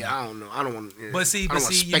company. Yeah, I don't know. I don't want. But see, I don't wanna you know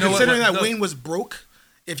speculate. what? Considering that Look, Wayne was broke,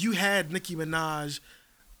 if you had Nicki Minaj,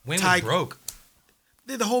 Wayne was Tiger- broke.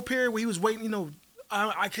 the whole period where he was waiting,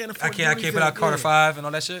 I can't afford. I to do can't put anything. out Carter Yeah. 5 and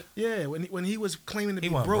all that shit. Yeah, when he was claiming to He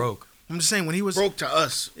be wasn't broke. broke. I'm just saying when he was broke to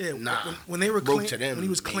us. Yeah, nah. when they were broke to them. when he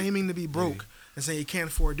was maybe. claiming to be broke and saying he can't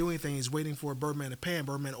afford to do anything, he's waiting for Birdman to pay him.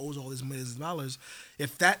 Birdman owes all his millions of dollars.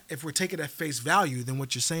 If we're taking at face value, then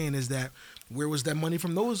what you're saying is that where was that money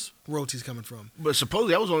from those royalties coming from? But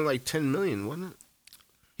supposedly that was only like 10 million, wasn't it?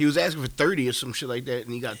 He was asking for 30 or some shit like that,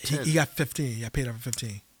 and he got 10. He got 15. He got paid out for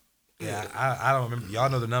 15. Yeah, I don't remember. Y'all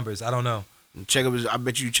know the numbers. I don't know. Check up his. I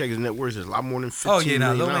bet you check his net worth. It's a lot more than 15 Oh yeah, nah,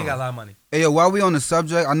 million Lil Wayne got a now. lot of money. Hey, yo, while we on the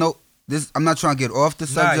subject, I know this. I'm not trying to get off the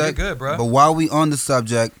Nah, subject. you're good, bro. But while we on the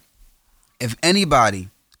subject, if anybody,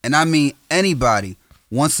 and I mean anybody,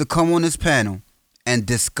 wants to come on this panel and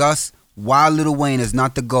discuss why Lil Wayne is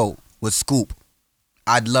not the GOAT with Scoop,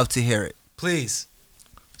 I'd love to hear it. Please.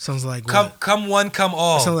 Sounds like Come one, come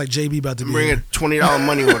all. Sounds like JB about to be Bring a here. $20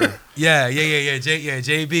 money order. Yeah.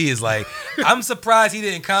 JB is like, I'm surprised he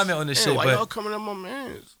didn't comment on this Yeah, shit, why but y'all coming at my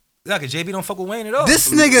man's? like JB don't fuck with Wayne at all. This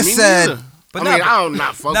nigga Me said. neither. But I mean, I don't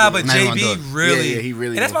not fuck Nah, with but him. Not even JB gonna do really, Yeah, he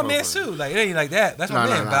really and that's my don't man fuck too. with Like it ain't like that. That's my Nah,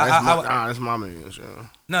 man. nah, But that's my man.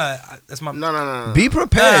 that's my. No. Be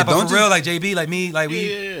prepared. Nah, but Don't for real, just. like JB, like me, like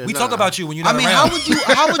Yeah, we nah. talk about you when you're I not mean, around.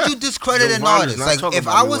 how would you discredit Yo, an Ron does artist? not Like, talk if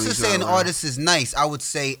about I me was when to he's say not an around. artist is nice, I would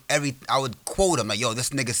say I would quote him like, yo, this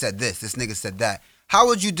nigga said this nigga said that. How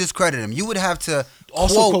would you discredit him? You would have to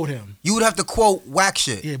Also quote him. You would have to quote whack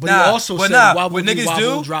shit. Yeah, but Nah, he also but said nah, wobble, what niggas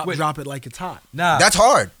wobble, do- drop, what- drop it like it's hot. Nah, That's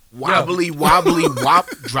hard. Wobbly, wop,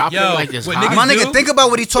 drop Yo, it like it's what hot. niggas My do? nigga, think about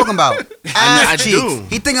what he's talking about. I Ass do. cheeks.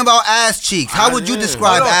 He thinking about ass cheeks. How would you Yeah.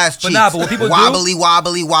 describe Hold on. ass But cheeks? nah, but what people do-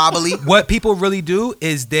 wobbly. what people really do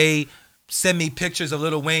is they send me pictures of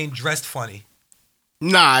Lil Wayne dressed funny.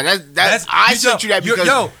 Nah, I sent you that because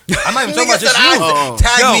I'm not even talking about Nigga just said, you. Oh.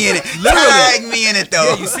 Tag Yo, me in it. literally. Tag me in it though.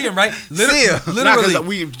 Yeah, you see him, right? See him. Literally,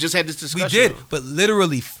 we just had this we discussion. did, but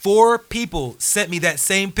literally 4 people sent me that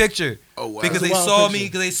same picture Oh, wow. because That's a they wild saw picture. me,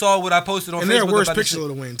 because they saw what I posted on And Facebook. there are worse about this pictures shit.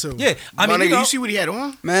 of Lil Wayne too. Yeah, I My mean, nigga, you know, you see what he had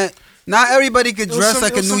on? Man, not everybody could was dress some-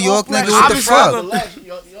 like it a was New some York all-black nigga. What the shit.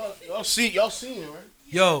 fuck? Y'all seen it, right?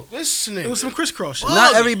 yo, This nigga. It was some crisscross shit.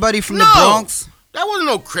 Not everybody from the No. Bronx. That wasn't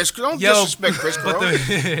no Chris. Don't yo, disrespect Chris, bro. but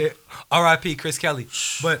the R.I.P. Chris Kelly.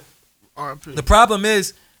 But R.I.P. the problem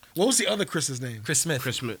is What was the other Chris's name? Chris Smith.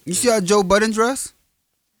 Chris Smith. You see how Joe Budden dress?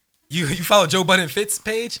 You follow Joe Budden Fitz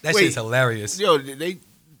page? That Wait. shit's hilarious. Yo, did they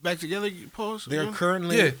back together? Pause. They are again?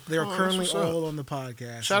 currently Yeah. that's what's up. all on the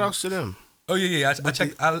podcast. Shout outs to them. Oh yeah. I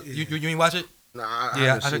checked. You ain't watch it? Nah, I Yeah,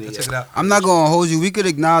 haven't I seen checked yet. it out. I'm not gonna hold you. We could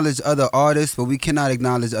acknowledge other artists, but we cannot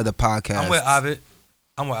acknowledge other podcasts. I'm with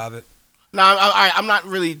Ovid. Nah, I'm not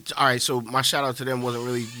really. All right, so my shout out to them wasn't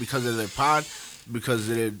really because of their pod, because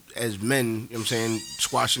they're, as men, you know what I'm saying,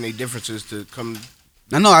 squashing their differences to come.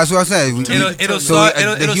 I know. That's what I said. It'll So, start. the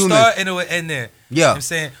It'll human. start and it'll end there. You know Yeah. what I'm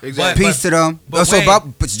saying? Exactly. Peace to them. but So,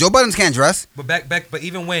 Wayne- but Joe Buttons can't dress. But but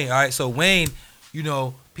even Wayne. All right, so Wayne, you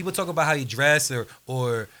know, people talk about how he dressed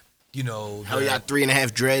or you know, Hell, he got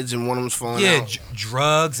 3.5 dreads and one of them's falling yeah, out.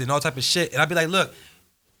 drugs and all type of shit. And I'd be like, look,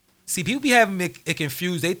 see, people be having it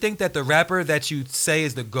confused. They think that the rapper that you say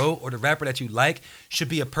is the GOAT or the rapper that you like should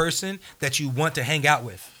be a person that you want to hang out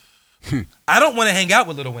with. I don't want to hang out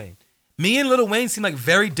with Lil Wayne. Me and Lil Wayne seem like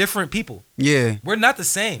very different people. Yeah. We're not the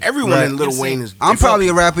same. Everyone Right. in Lil You see, Wayne is. I'm different. probably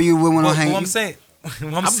a rapper you would want to What hang. I'm saying, what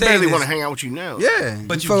I'm I saying barely is, want to hang out with you now. Yeah. But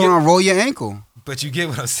But you you get- gonna roll your ankle. but you get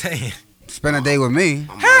what I'm saying. Spend a day with me.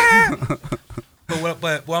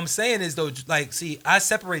 But what I'm saying is though, like, see, I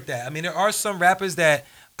separate that. I mean, there are some rappers that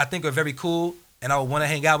I think are very cool, and I would want to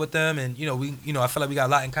hang out with them, and I feel like we got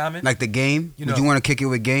a lot in common. Like the Game. You Would know. you want to kick it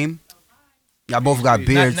with Game? Y'all both got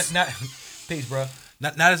beards. Not peace, bro.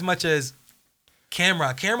 Not as much as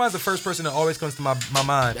Cameron. Cameron's the first person that always comes to my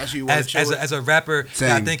mind That's who you wanna chill with? as a rapper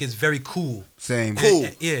that I Same. think is very cool. Same. Cool.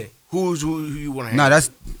 Yeah. Who you want to hang No, out that's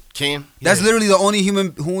with? Cam? that's Yeah. literally the only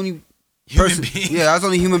human Human person. being. Yeah, that's the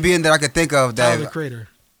only human being that I could think of. Tyler That the Creator.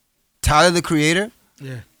 Tyler the Creator.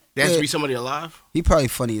 Yeah. There has Yeah. to be somebody alive? He probably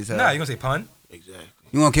funny as hell. Nah, you gonna say pun? Exactly.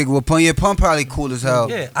 You want to kick it with Pun? Yeah, Pun probably cool as hell.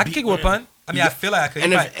 Yeah, I can kick it with pun. I mean, I feel like I could.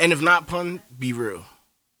 And He if, might- and if not pun, be real.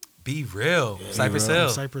 be real, Cypress Hill.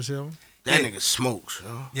 Cypress Hill. That Yeah. nigga smokes,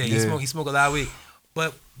 yo. Yeah, Yeah. he smoke a lot of weed.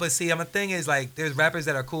 But see, my thing is like there's rappers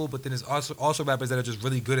that are cool, but then there's also rappers that are just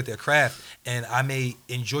really good at their craft. And I may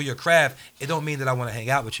enjoy your craft. It don't mean that I want to hang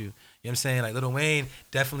out with you. You know what I'm saying? Like Lil Wayne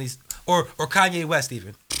definitely, or Kanye West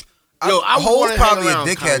even. Yo, I would Hov wanna probably a hang around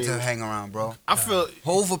dickhead Kanye. to hang around, bro. I feel.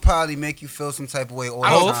 Hov would probably make you feel some type of way all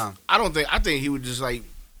I the don't. time. I think he would just like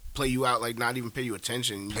play you out, like not even pay you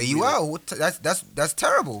attention. Hey, you out? That's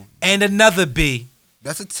terrible. And another B.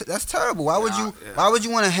 That's terrible. Why would you? Yeah. Why would you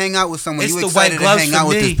want to hang out with someone? It's You the excited white to gloves hang for out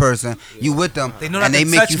with me. this person? You with them? They know not and they to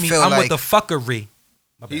make touch you me. feel I'm like with the fuckery.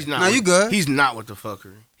 He's not. Nah, you good. He's not with the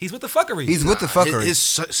fuckery. He's with the fuckery. he's with the fuckery. His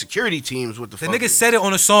security team's with the the fuckery. nigga said it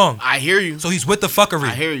on a song, I hear you. so he's with the fuckery.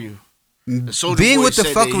 I hear you. The Soulja Being Boy with the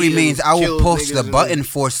said that he fuckery didn't means I will kill push niggas the and- button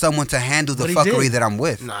for someone to handle the But he fuckery did. that I'm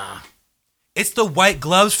with. Nah. It's the white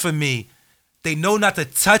gloves for me. They know not to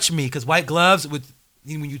touch me because white gloves when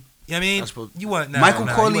you know what I mean? That's what- You want Michael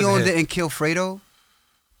he Corleone wasn't hit. didn't kill Fredo.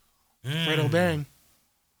 Fredo Bang.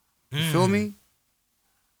 You feel me?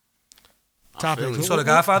 Topic. feel You saw The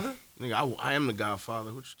Godfather? Nigga, I am the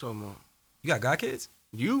Godfather. What you talking about? You got god kids?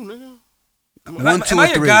 You, nigga. One, two, am I or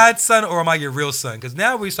your three. godson or am I your real son? Because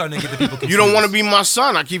now we're starting to get the people confused. You don't want to be my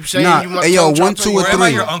son. I keep saying Nah, you my hey, yo, son. 1, 2, or Or am I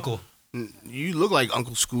 3? your uncle? You look like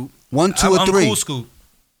Uncle Scoop. 1, 2, I'm or 3? Cool Scoop.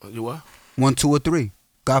 You what? 1, 2, or 3?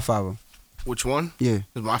 Godfather. Which one? Yeah,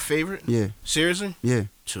 Is my favorite? yeah, Seriously? yeah.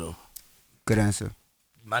 2. Good answer.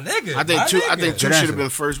 My nigga. I think my 2. I nigga. think 2 Good should answer. have been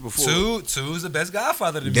first before. Two's the best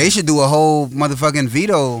Godfather to me. They should do a whole motherfucking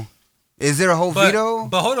veto. Is there a whole but, veto?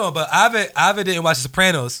 But hold on, but Ava didn't watch The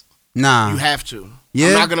Sopranos. Nah. You have to. Yeah?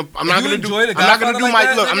 I'm not gonna you enjoy The do Godfather like my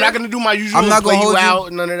that, look. I'm nigga? not gonna do my usual. I'm not play gonna you hold you.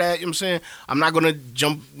 out. None of that. You know what I'm saying? I'm not gonna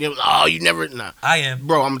jump. Oh, you never. Nah, I am.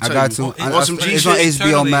 bro. I'm I gonna got tell to. you. Want some G It's on shit?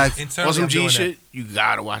 HBO Max. Want some G shit? You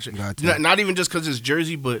gotta watch it. Got to. Not even just because it's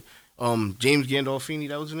Jersey, but James Gandolfini.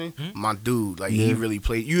 That was his name. My dude. Like he Yeah. really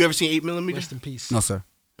played. You ever seen 8mm? Rest in peace. No, sir.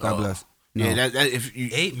 God Oh. bless. No. Yeah. That if you.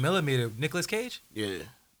 8mm. Nicolas Cage. Yeah.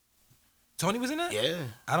 Tony was in that. Yeah.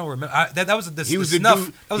 I don't remember. That was the He was the the snuff.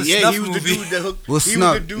 dude. That was a Yeah, snuff he was movie. the dude that hooked. What's he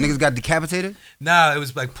snuff? was the dude. Niggas got decapitated? Nah, it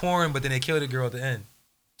was like porn, but then they killed a girl at the end.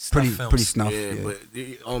 Snuff films. Pretty snuff. Yeah, Yeah.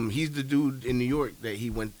 but he's the dude in New York that he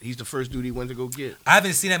went. He's the first dude he went to go get. I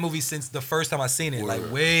haven't seen that movie since the first time I seen it, like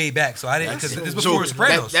Word. way back. So I didn't because That's this so- before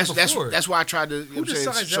Sopranos. That's before. that's why I tried to. You know Who what I'm saying,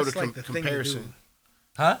 decides show the that's like the thing to comparison. do?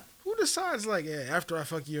 Huh? Who decides like, yeah, after I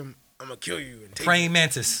fuck you, I'm gonna kill you and take Praying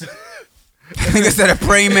mantis. Nigga said a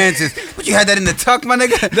praying mantis. What, you had that in the tuck, my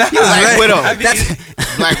nigga? Black Widow. I mean,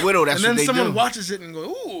 That's, Black Widow. That's and then what they someone do. watches it and go,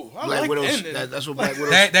 ooh, I Black like Widow. the ending. That's what Black Widow.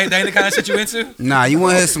 that ain't the kind of shit you into? nah, you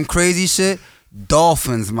want to hear some crazy shit?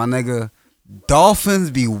 Dolphins, my nigga.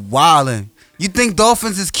 Dolphins be wildin'. You think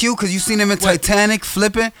dolphins is cute because you seen them in Titanic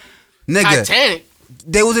flipping? Nigga, Titanic.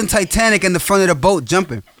 they was in Titanic in the front of the boat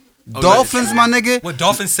jumping. Oh, Dolphins, my nigga. What,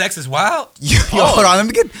 dolphin sex is wild? Yo, hold on, let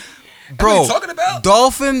me get. Bro, What you talking about?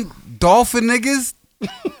 dolphin niggas.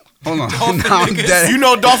 Hold on, Dolphin nah, I'm niggas? dead. You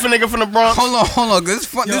know Dolphin nigga from the Bronx. Hold on, this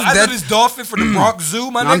fun. Yo, This I know dead. this dolphin from the Bronx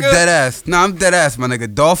Zoo, my I'm nigga. dead ass. No, I'm dead ass, my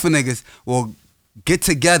nigga. Dolphin niggas will get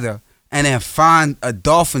together and then find a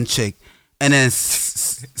dolphin chick and then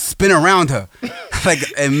spin around her, like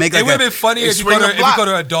and make It like would have a. been funnier if you spring call the her block.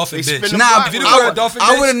 a dolphin They spin bitch. the Nah, block. If you didn't call her a dolphin I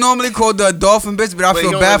bitch, would have normally called her a dolphin bitch, but I But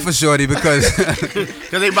feel you bad don't for Shorty because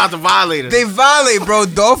Because they about to violate her. they violate, bro.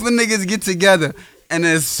 Dolphin niggas get together and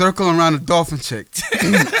then circle around a dolphin chick,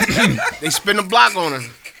 They spin the block on her.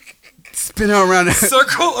 spin her around her,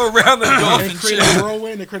 circle around the They dolphin create chick. a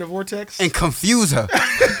whirlwind, they create a vortex. and confuse her.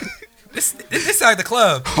 This sound like the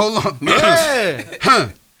club. Hold on, Yeah.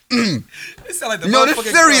 This sound like the no, this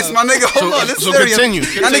motherfucking serious, club. my nigga. Hold on, this so serious. continue.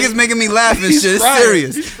 That nigga's making me laugh and shit. It's Crying.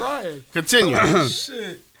 serious. He's crying. Continue.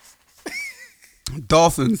 Shit.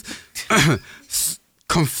 Dolphins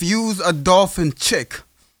confuse a dolphin chick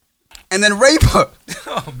and then rape her.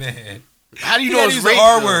 Oh man. How do you He know had it's to use the rape?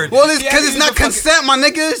 R though? word. Well, it's He had because to it's use not the fucking- consent, my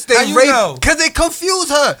niggas. They How you rape know? because they confuse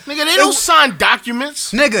her. Nigga, they don't sign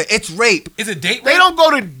documents. Nigga, it's rape. Is it date They rape? don't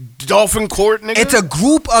go to dolphin court, nigga. It's a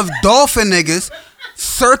group of dolphin niggas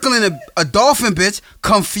circling a dolphin bitch,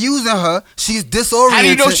 confusing her. She's disoriented. How do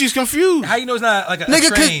you know she's confused? How you know it's not like a Nigga,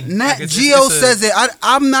 train? because Nat Like, it's Geo it's a- says it.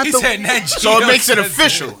 I'm not He the said Nat Geo. So it makes it says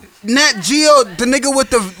official. Nat Geo, the nigga with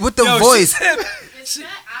the Yo, voice.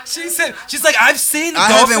 She said, she's like, I've seen I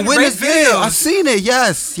dolphin haven't witnessed rape it. videos. I've seen it.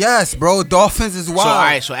 Yes, bro. Dolphins is So wild. all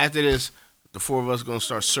right, so after this, the four of us gonna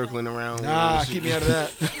start circling around. Nah, keep me out of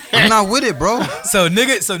that. I'm not with it, bro. So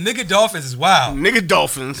nigga dolphins is wild. Nigga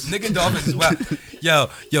dolphins. Nigga dolphins is wild. Yo,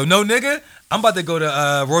 no nigga. I'm about to go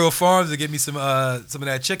to Royal Farms to get me some of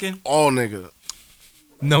that chicken. All nigga.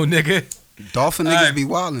 Mm-hmm. No nigga. Dolphin niggas Alright. be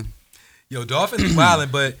wildin'. Yo, dolphins is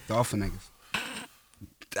wildin', but Dolphin niggas.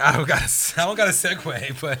 I don't got a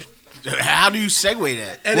segue. But How do you segue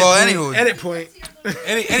that? Well, anywho. Edit point.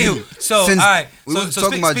 anywho, so Since all right. we so, was so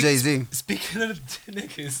talking speak- about speak- Jay-Z. Speaking of the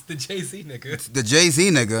niggas, the Jay-Z nigga. The Jay-Z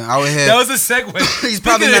nigga out here. That was a segue.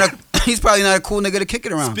 he's probably not a cool nigga to kick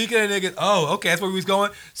it around. Speaking of niggas, oh, okay, that's where we was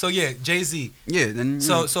going. So yeah, Jay-Z. Yeah, then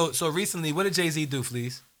So recently, what did Jay-Z do,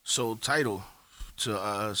 please? So title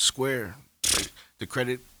to Square, like the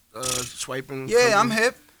credit swiping. yeah, I'm company.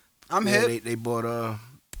 hip. I'm Yeah, hip. they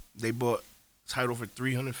bought title for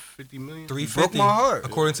 $350 million. 350. Broke my heart.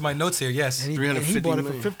 According to my notes here, yes. And he 350 bought it for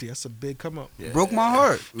million. 50. That's a big come up. Yeah. Broke my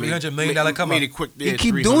heart. $300 million come made up. it quick. He There,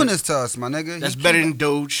 keep 300. doing this to us, my nigga. That's he better keep, than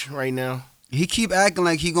Doge right now. He keep acting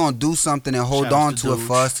like he gonna do something and hold Shout out on to to it Doge.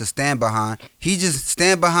 for us to stand behind. He just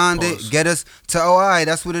stand behind Pause. it, get us to, oh, all right,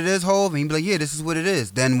 that's what it is, Hov. And he be like, yeah, this is what it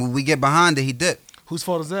is. Then when we get behind it, he dip. Whose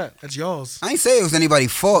fault is that? That's y'all's. I ain't say it was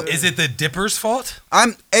anybody's fault. Is it the Dipper's fault?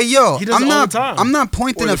 Hey yo, He does I'm it all not. the time. I'm not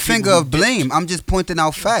pointing Or a the people finger who of blame. I'm just pointing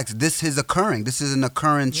out facts. This is occurring. This is an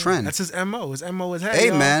occurring trend. That's his MO. His MO is, hey, Hey,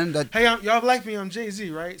 y'all, man, that- hey, y'all like me? I'm Jay-Z,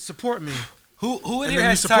 right? Support me. Who in And here then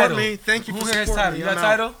has you support title? me. Thank you Who for here has supporting title? me. You got I'm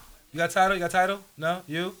title? out. You got title? You got title? No?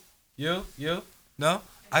 You? No?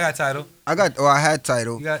 I got title. I had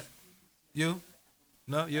title. You got you?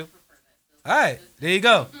 No, you? All right, there you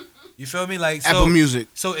go. You feel me? Like Apple Music.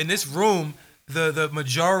 So in this room, the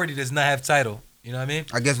majority does not have Tidal. You know what I mean?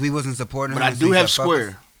 I guess we wasn't supporting But him. I so do he have said, "Fuck Square.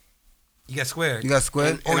 us." You got Square. You got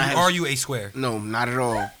Square? And I have- Are you a Square? No, not at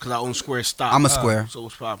all. Because I own Square stock. I'm a Square. So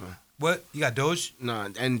it's popping. What? You got Doge? Nah,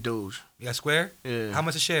 and Doge. You got Square? Yeah. How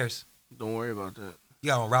much of shares? Don't worry about that. You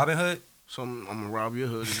got on Robinhood? So I'm gonna rob your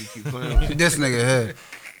hood if you keep playing with me. This nigga here.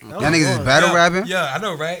 That Y'all was niggas is bars. battle rapping? Yeah, I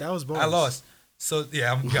know, right? That was I bars. lost. So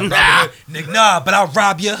yeah, I'm got Robinhood. Nigga, nah, but I'll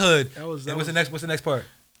rob your hood. That was- And that what's the next? What's the next part?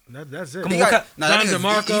 That's it. Come He on, what got- kind- nah, Don that nigga's-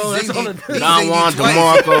 DeMarco, that's all it is. Don Juan twice.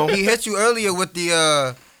 DeMarco. He hit you earlier with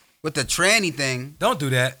the tranny thing. Don't do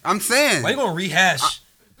that. I'm saying. Why you gonna rehash?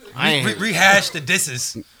 I ain't. Rehash the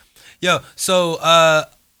disses. Yo, so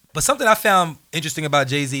but something I found interesting about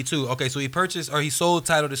Jay-Z too. Okay, so he sold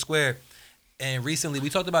Tidal to Square, and recently we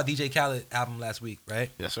talked about DJ Khaled album last week, right?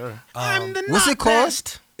 Yes, sir. What's it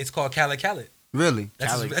called? It's called Khaled. Really?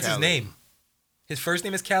 That's Khaled, his Khaled. name. His first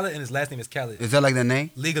name is Khaled and his last name is Khaled. Is that like the name?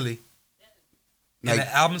 Legally. Like- And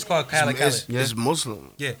the album's called Khaled. It's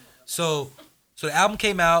Muslim. Yeah. So the album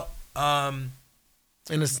came out.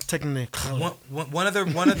 And it's technically One of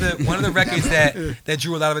the records that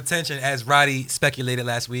drew a lot of attention, as Roddy speculated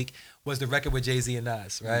last week, was the record with Jay-Z and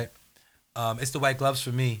Nas, right? It's the White Gloves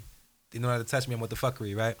for me. You know how to touch me. I'm with the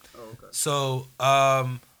fuckery, right? Oh, okay. So,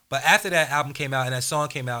 but after that album came out and that song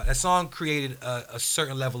came out, that song created a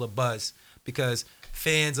certain level of buzz because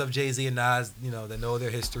fans of Jay-Z and Nas, you know, that know their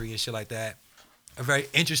history and shit like that, are very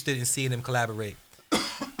interested in seeing them collaborate.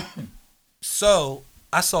 So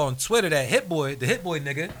I saw on Twitter that the Hit Boy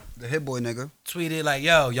nigga, The Hit Boy nigga. tweeted like,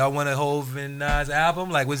 "Yo, y'all want a Hove and Nas album?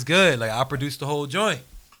 Like, what's good? Like, I produced the whole joint."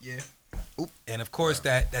 Yeah. And of course,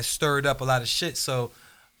 that stirred up a lot of shit. So,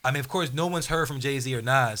 I mean, of course, no one's heard from Jay-Z or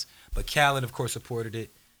Nas, but Khaled, of course, supported it.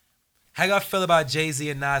 How y'all feel about Jay-Z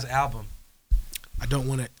and Nas album? I don't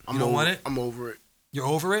want it. You don't want it? I'm over it. You're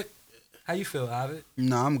over it? How you feel, Ovid?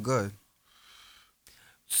 No, I'm good.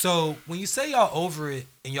 So, when you say y'all over it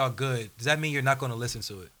and y'all good, does that mean you're not going to listen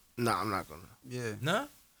to it? Nah, I'm not gonna. Yeah. No?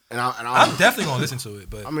 I'll I'm definitely going to listen to it,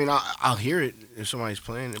 but I mean, I'll hear it if somebody's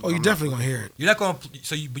playing it. Oh, but you I'm definitely not gonna hear it. you're not going to,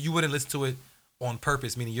 so you wouldn't listen to it on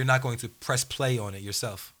purpose, meaning you're not going to press play on it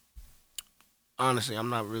yourself. Honestly, I'm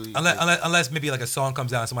not really. Unless maybe like a song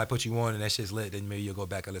comes out and somebody puts you on and that shit's lit, then maybe you'll go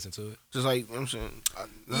back and listen to it. Just like I'm saying.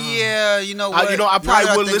 Yeah, you know what? I Now that probably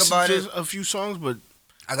I would think listen about to it, a few songs, but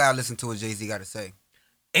I gotta listen to what Jay-Z got to say.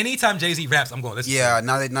 Anytime Jay-Z raps, I'm going to listen to it. Yeah,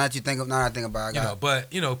 now that I think about it, I You got know,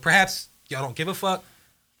 but perhaps y'all don't give a fuck.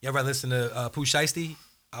 Y'all rather listen to Pooh Shiesty?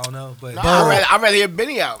 I don't know, but I'd rather hear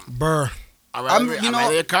Benny out. Burr. I'd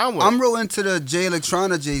rather hear Conway. I'm real into the Jay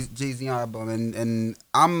Electronica Jay-Z album, and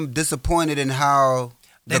I'm disappointed in how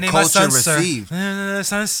the That ain't my culture son, sir. received.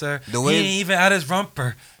 Son, sir. The way- He ain't even out his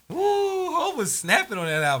rumper. Ooh, Hov was snapping on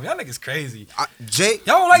that album. Y'all niggas crazy. Jay,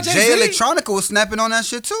 Y'all don't like Jay Jay-Z? Electronica was snapping on that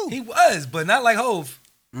shit too. He was, but not like Hov.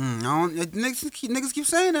 Niggas keep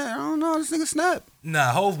saying that. I don't know. This nigga snap.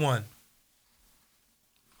 Nah, Hov won.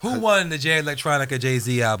 Who won the Jay Electronica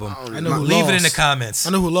Jay-Z album? I know who Leave lost. it in the comments. I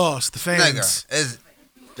know who lost. The fans. Nigga, is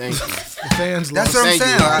Thank you. The fans that's lost. what I'm Thank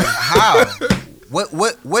saying. you. Like,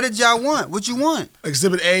 how? What did y'all want? What you want?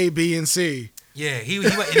 Exhibit A, B, and C. Yeah, he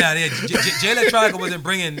went. Jay Electronica wasn't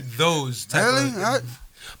bringing those type Really? of.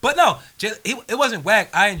 But no, it wasn't whack.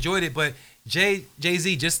 I enjoyed it, but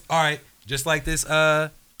Jay-Z just like this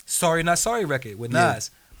Sorry Not Sorry record with Nas.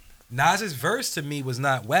 Nas's verse to me was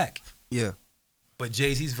not whack, Yeah. but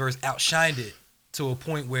Jay-Z's verse outshined it to a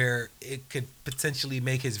point where it could potentially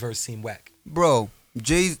make his verse seem whack. Bro,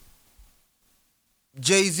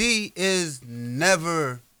 Jay-Z is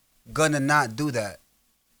never gonna not do that.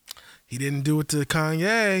 He didn't do it to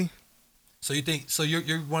Kanye. So you think? So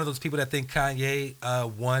you're one of those people that think Kanye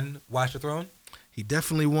won Watch the Throne? He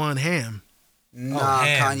definitely won Ham. Nah,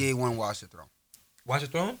 Ham. Kanye won Watch the Throne. Watch the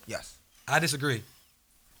Throne? Yes. I disagree.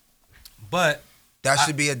 But That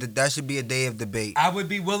should be a day of debate. I would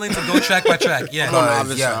be willing to go track by track. Yeah. I'm on the Because,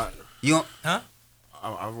 Ovid yeah. side. You don't, Huh?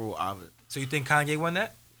 I rule Ovid. So you think Kanye won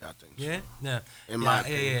that? Yeah, I think so. Yeah. Yeah. In my yeah,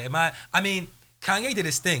 opinion. yeah. I mean, Kanye did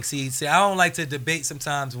his thing. See, I don't like to debate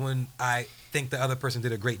sometimes when I think the other person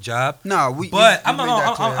did a great job. No, But you made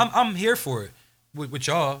that clear. I'm here for it with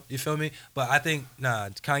y'all. You feel me? But I think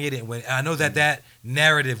Kanye didn't win. And I know that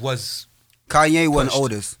narrative was Kanye won pushed.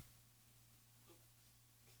 Otis.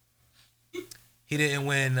 he didn't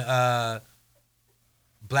win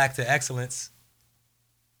Black to Excellence.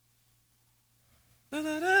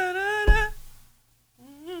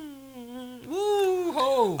 Woo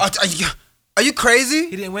ho! Are you crazy?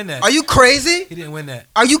 He didn't win that. Are you crazy? He didn't win that.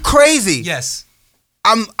 Are you crazy? Yes.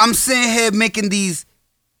 I'm sitting here making these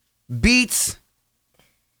beats.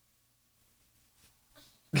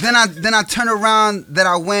 then I turn around that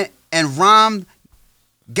I went and rhymed.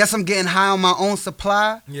 Guess I'm getting high on my own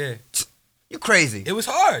supply. Yeah. You crazy. It was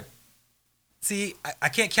hard. See, I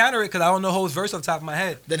can't counter it because I don't know Ho's verse off the top of my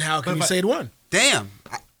head. Then how can But you if say it won? Damn.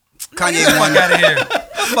 Get Kanye the won. fuck out of here. Get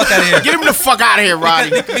the fuck out of here. Get him the fuck out of here,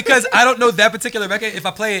 Roddy. Because I don't know that particular record. If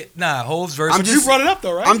I play it, Ho's verse. I'm You just- brought it up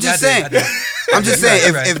though, right? I'm just Yeah, I saying. did. I'm just You're right,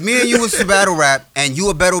 saying. you're right. If me and you was to battle rap and you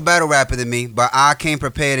a better battle rapper than me, but I came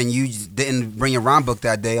prepared and you just didn't bring your rhyme book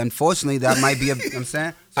that day, unfortunately, that might be. You know what I'm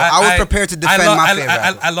saying. So I was prepared to defend my favorite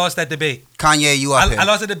rapper. I lost that debate. Kanye, you up here? I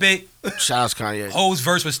lost the debate. Shout out to Kanye. Ho's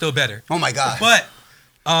verse was still better. Oh my god. But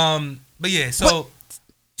yeah. So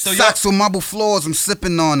y'all, Socks with marble floors, I'm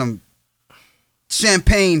sipping on them.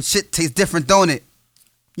 Champagne, shit tastes different, don't it?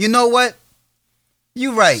 You know what?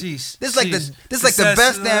 You right. Jeez, This like jeez. the Success,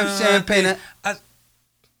 best damn champagne.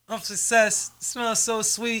 I'm success. Smells so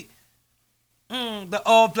sweet. The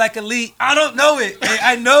all black elite. I don't know it.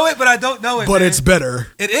 I know it, but I don't know it. but man. it's better.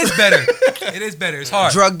 It is better. It is better. It's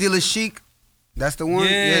hard. Drug dealer chic. That's the one.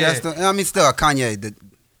 Yeah. That's the. I mean, still Kanye.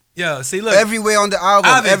 Yo, see, look. Everywhere on the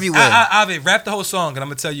album, Ovid, everywhere. Ovid, rap the whole song, and I'm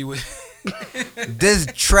gonna tell you what. This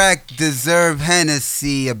track deserve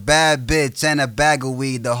Hennessy, a bad bitch, and a bag of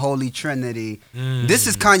weed. The Holy Trinity. This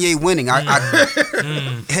is Kanye winning.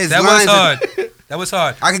 His That was lines. hard. That was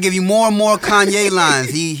hard. I could give you more and more Kanye lines.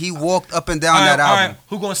 He walked up and down that all album. right.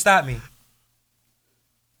 Who gonna stop me?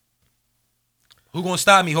 Who gonna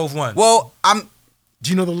stop me? Hove one. Well, Do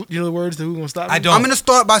you know the words to Who Gonna Stop Me? I don't. I'm gonna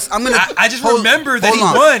start by. I'm gonna. I just hold- remember that hold he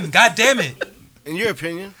on. won. God damn it. In your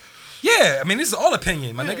opinion? Yeah, I mean this is all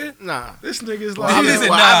opinion, my nigga. Nah. This nigga's Well, like, I've been- Listen,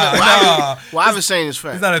 well, nah, I've been- nah. well, I was saying it's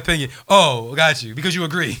fact. It's not opinion. Oh, got you because you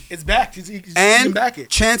agree. it's back. He's he can And back it.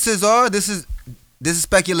 chances are this is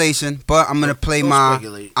speculation, but I'm gonna play Don't my.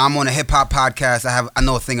 speculate. I'm on a hip hop podcast. I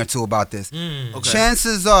know a thing or two about this. Okay.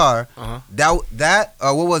 Chances are Uh-huh. that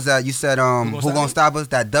what was that? You said who Stop gonna Me? stop us?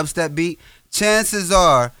 That dubstep beat. Chances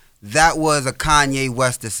are that was a Kanye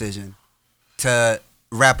West decision to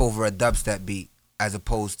rap over a dubstep beat as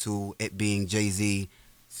opposed to it being Jay-Z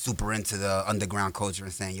super into the underground culture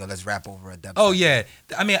and saying, yo, let's rap over a dubstep. Oh yeah,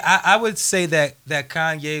 I mean I would say that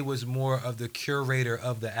Kanye was more of the curator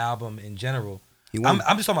of the album in general. He won.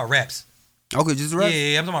 I'm just talking about raps. Okay, just rap.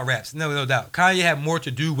 Yeah, I'm talking about raps. No doubt. Kanye had more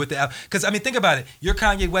to do with the album. Because, I mean, think about it. You're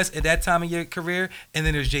Kanye West at that time in your career, and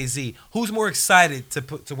then there's Jay-Z. Who's more excited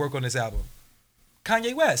to work on this album?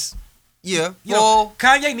 Kanye West. Yeah. You know,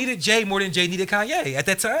 Kanye needed Jay more than Jay needed Kanye at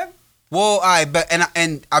that time. Well, I bet,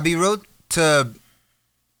 and I'll be real to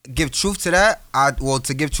give truth to that.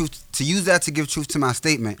 To use that to give truth to my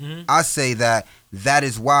statement. I say that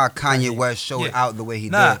is why Kanye West showed Yeah. out the way he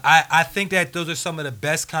Nah, did. I think that those are some of the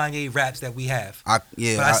best Kanye raps that we have. But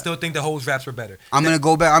I still think the Ho's raps were better. I'm gonna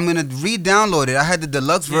go back. I'm gonna re-download it. I had the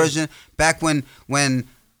deluxe version back when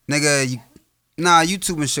nigga,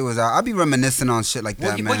 YouTube and shit was out. I be reminiscing on shit like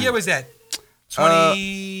that, man. What year was that?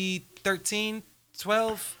 2013,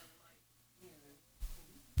 12?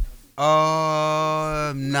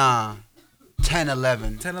 Nah. 10,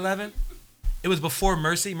 11. 10, 11? It was before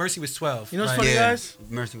Mercy. Mercy was 12. You know what's right? funny, guys?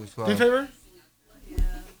 Mercy was Do me a 12. favor.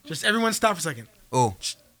 Just everyone stop for a second. Oh.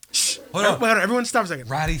 Hold on. Wait, hold on. Everyone stop for a second.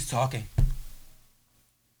 Roddy's talking.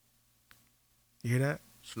 You hear that?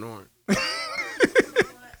 Snoring.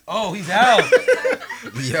 Oh, he's out.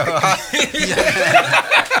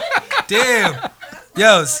 Damn.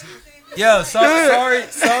 Yo,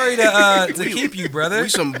 sorry to keep you, brother. We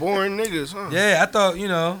some boring niggas, huh? Yeah, I thought, you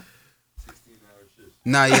know.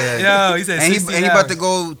 Nah, yeah. Yo, he said and 16 he about hours. to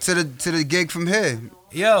go to the gig from here.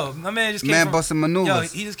 Yo, my man just came Man from, busting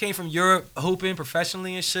maneuvers. Yo, he just came from Europe hooping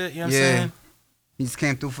professionally and shit, you know what I'm Yeah. saying? He just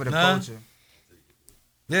came through for the Nah. culture.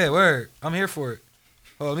 Yeah, word. I'm here for it.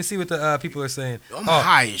 Oh, let me see what the people are saying. I'm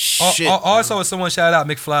high as shit. Also, someone shout out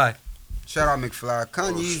McFly. Shout out McFly.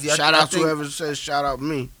 Kanye Easy. Shout out to whoever says shout out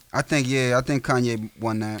me. I think Kanye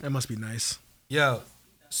won that. That must be nice. Yo,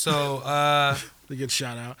 so To get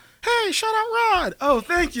shout out. Hey, shout out Rod. Oh,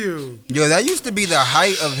 thank you. Yo, that used to be the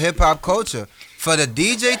height of hip hop culture. For the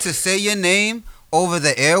DJ to say your name over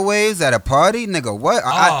the airwaves at a party, nigga, what?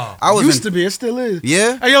 I was Used to be. It still is.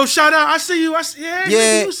 Yeah. Hey, yo, shout out. I see you. Yeah.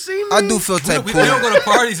 Yeah, You see me. I do feel we type don't cool. go to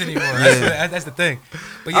parties anymore. That's the thing.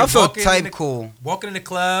 But I feel walking in type the- cool. Walking in the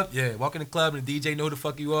club, walking in the club and the DJ know who the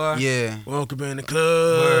fuck you are. Yeah. Welcome in the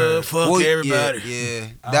club. Word. Fuck Well, everybody. Yeah.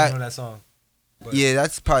 I don't know that song. But Yeah,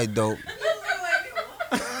 that's probably dope.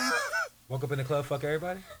 Woke up in the club, fuck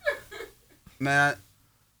everybody. Man,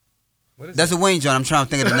 What is that's it? a Wayne John. I'm trying to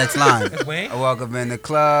think of the next line. That's Wayne? I walk up in the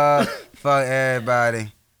club, fuck everybody.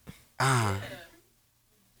 I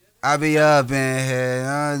be up in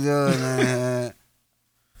here.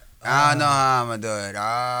 I don't know how I'm gonna do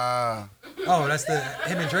it. Oh, that's the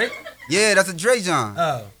him and Drake. Yeah, that's a Drake John.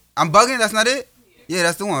 Oh, I'm bugging. That's not it. Yeah,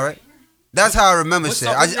 that's the one, right? That's how I remember What shit.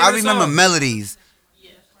 song- what's the I name of the remember song? melodies.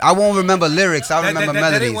 I won't remember lyrics. I remember that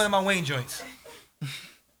melodies. ain't one of my Wayne joints.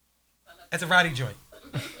 That's a Roddy joint.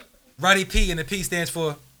 Roddy P, and the P stands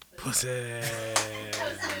for. Pussy.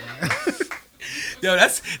 Yo,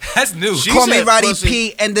 that's new. She Call me said Roddy pussy.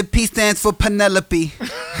 P, and the P stands for Penelope.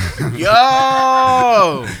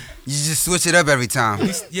 Yo. You just switch it up every time.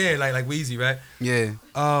 Yeah, like Weezy, right? Yeah,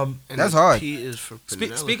 Um, And That's the hard. P is for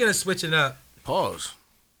Penelope. speaking of switching up, Pause.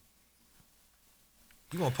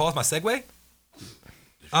 you gonna pause my segue?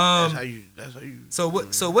 That's how you. So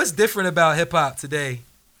what's different about hip hop today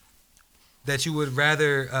that you would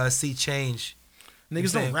rather see change? Niggas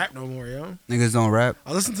Same. don't rap no more, yo. niggas don't rap.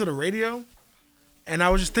 I listened to the radio, and I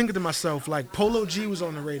was just thinking to myself, like, Polo G was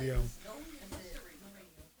on the radio.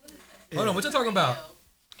 Hold on, what you talking about?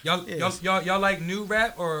 Yes. Y'all like new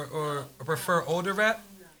rap or prefer older rap?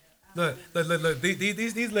 Look.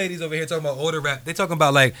 These ladies over here talking about older rap. They talking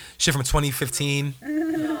about like shit from 2015.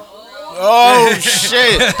 Oh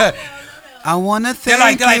shit. I wanna They're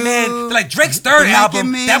thank like you. man, they're like Drake's third for making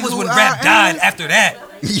album. me That was when who rap I died. am. After that,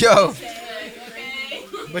 Yo,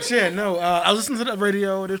 But yeah, no, I listened to the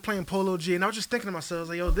radio. They was playing Polo G, and I was just thinking to myself, I was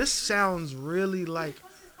like, yo, this sounds really like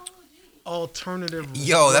alternative.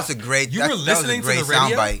 yo, that's rock. a great. You that, were that listening was a to great the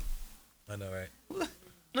radio? soundbite. I know,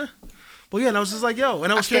 right, But yeah, and I was just like, yo,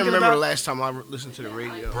 and I I was can't thinking remember about the last time I listened to the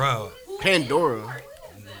radio. bro. Pandora.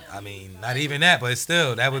 I mean, not even that, but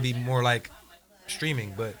still, that would be more like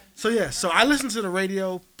streaming. But So yeah, so I listen to the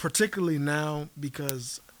radio particularly now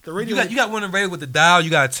because the radio. you got one on the radio with the dial. You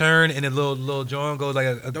got to turn, and the little joint goes like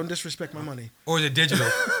a Don't disrespect my money. or is it digital?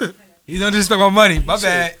 You don't disrespect my money. My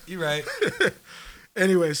bad. You right.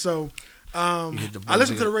 Anyway, so You hit the I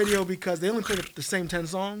listen to the buzzer. radio because they only play the same 10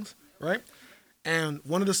 songs, right? And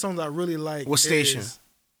one of the songs I really like. What station? is-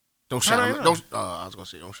 Don't How shout do I him. know? Don't. I was gonna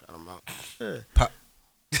say don't shout him out.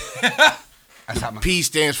 That's how my. P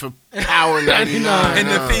stands for Power 99. And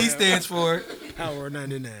the P stands for. Power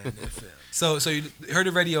 99 FM. So you heard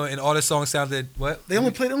the radio, and all the songs sounded what? They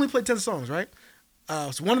only played 10 songs, right?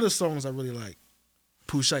 So one of the songs I really like,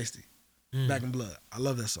 Pooh Shiesty, Back in Blood. I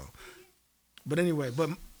love that song. But anyway,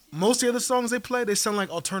 most of the other songs they play, they sound like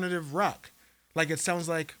alternative rock. Like it sounds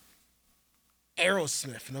like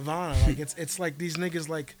Aerosmith, Nirvana. Like it's like these niggas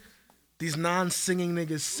like these non-singing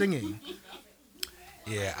niggas singing.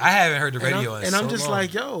 Yeah, I haven't heard the radio in And so I'm just long.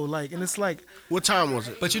 like, yo, like, and it's like What time was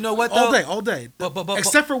it? But you know what though? all day. But-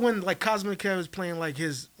 Except for when like Cosmic Kev is playing like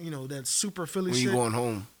his, that super Philly When shit. you going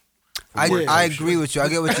home? I agree with you. I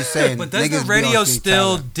get what you're saying. But does Niggas the be on radio street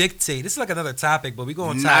still talent. dictate? This is like another topic, but we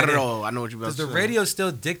going to Not at all. I know what you're about Does to the say. radio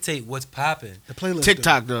still dictate what's popping? The playlist.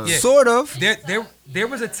 TikTok does. Yeah. Sort of. There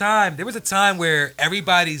was a time where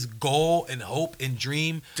everybody's goal and hope and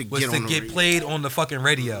dream To was get to on the get radio. played on the fucking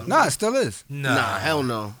radio. Nah, it still is. Nah. Nah, hell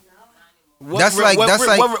no. What, That's like-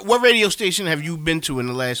 what radio station have you been to in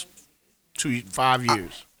the last 5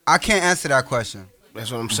 years? I can't answer that question. That's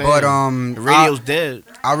what I'm saying. But the radio's dead.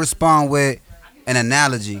 I respond with an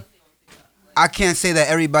analogy. I can't say that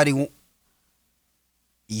everybody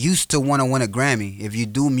used to want to win a Grammy. If you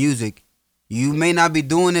do music, you may not be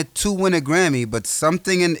doing it to win a Grammy, but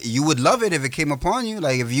something in you would love it if it came upon you.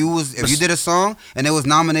 Like if you did a song and it was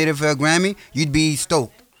nominated for a Grammy, you'd be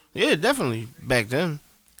stoked. Yeah, definitely. Back then,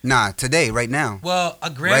 Nah, today, right now. Well, a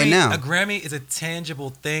Grammy, Right now. a Grammy is a tangible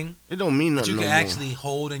thing it don't mean that nothing. you can no more. actually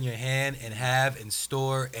hold in your hand and have and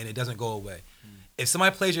store, and it doesn't go away. If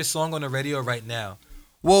somebody plays your song on the radio right now,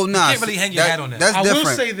 Well, nah, can't really hang your hat on that. That's I will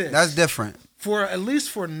different. say this. That's different. For at least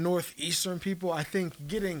for Northeastern people, I think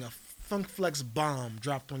getting a Funk Flex bomb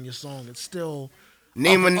dropped on your song, it's still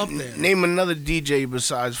up there. Name another DJ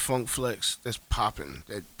besides Funk Flex that's popping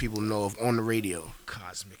that people know of on the radio.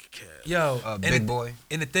 Cosmic Kev. yo, Big Boy,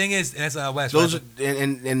 and the thing is, and that's West. Those right? are,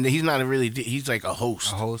 and he's not a really he's like a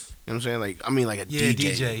host. a host. You know what I'm saying? Like I mean like a Yeah, DJ.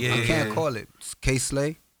 DJ, yeah, I yeah. can't call it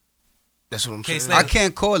K-Slay. That's what I'm K. saying. Slay. I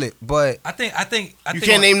can't call it, but I think You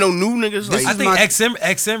can't name no new niggas. This Like, I is think my-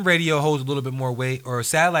 XM radio holds a little bit more weight, or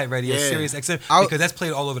satellite radio, Yeah. Sirius XM, I'll- because that's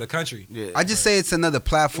played all over the country. yeah. I just say it's another Or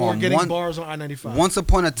platform. getting bars on I-95. Once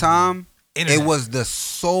upon a time, Internet. it was the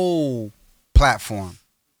sole platform,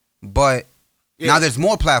 but Yeah. now there's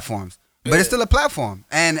more platforms. But it's still a platform,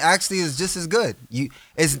 and actually, it's just as good.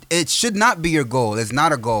 It should not be your goal. It's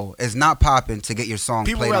not a goal. It's not popping to get your song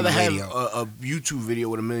People played on rather the have radio. a YouTube video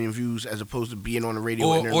with 1 million views as opposed to being on the radio.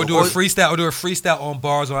 or do a freestyle on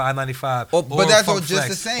bars on I-95. But that's all Funk just Flex,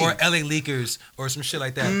 the same. Or LA Leakers or some shit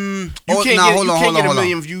like that. You can't get a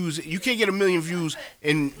million views. You can't get 1 million views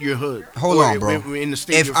in your hood. Hold or on, bro. In the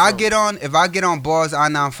state. If I get on bars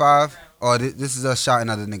I-95, or this is us shouting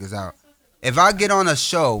other niggas out. If I get on a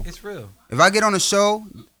show, It's real. if I get on a show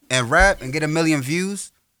and rap and get 1 million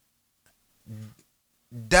views,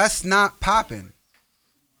 that's not popping.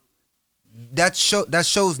 That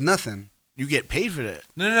shows nothing. you get paid for that.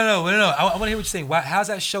 No. I want to hear what you're saying. How's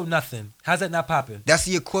that show nothing? How's that not popping? That's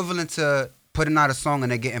the equivalent to putting out a song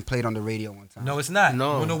and they're getting played on the radio one time. No, it's not.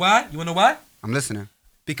 No. You want to know why? I'm listening.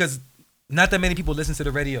 Because not that many people listen to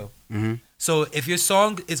the radio. Mm-hmm. So if your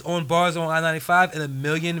song is on bars on I-95 and 1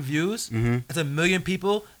 million views, Mm-hmm. that's 1 million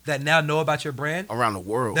people that now know about your brand. Around the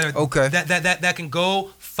world. That are, Okay. That can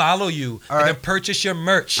go follow you. All That right. can purchase your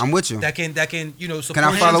merch. I'm with you. That can support. Can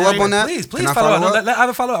I follow your up on that? Please Can I follow follow up. up? Let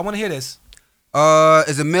Ivan follow up. I want to hear this.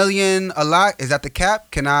 Is 1 million a lot? Is that the cap?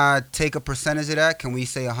 Can I take a percentage of that? Can we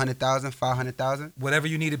say 100,000, 500,000? Whatever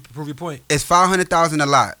you need to prove your point. Is 500,000 a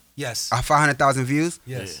lot? Yes. 500,000 views?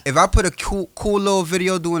 Yes. If I put a cool little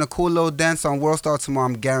video doing a cool little dance on World Star tomorrow,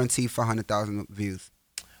 I'm guaranteed 500,000 views.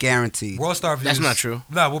 Guaranteed. World Star views. That's not true.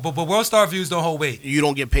 No, but World Star views don't hold weight. You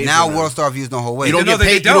don't get paid. Now from World them. Star views don't hold weight. You don't No, get they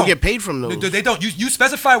paid. You don't. don't get paid from those. They don't. You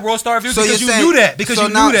specify World Star views So because you're you saying, knew that. Because so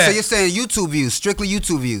you now, knew that. So you're saying YouTube views, strictly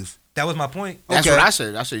YouTube views. That was my point. That's Okay. what I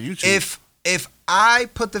said. I said YouTube. If I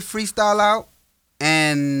put the freestyle out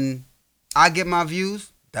and I get my views,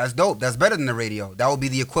 that's dope. That's better than the radio. That would be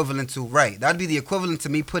the equivalent to that'd be the equivalent to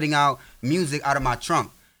me putting out music out of my trunk.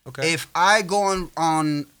 Okay. If I go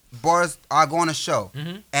on bars, I go on a show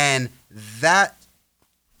Mhm. and that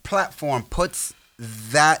platform puts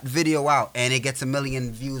that video out and it gets 1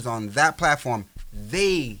 million views on that platform,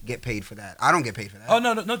 they get paid for that. I don't get paid for that. Oh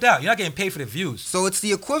no doubt. You're not getting paid for the views. So it's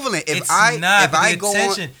the equivalent. If It's I not. if but I the go on,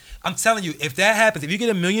 attention. I'm telling you, if that happens, if you get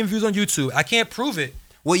 1 million views on YouTube, I can't prove it.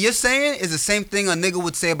 what you're saying is the same thing a nigga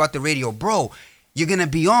would say about the radio. Bro, you're going to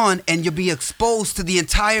be on and you'll be exposed to the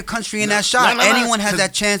entire country in that shot. no, Anyone has 'cause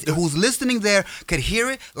that chance who's listening there could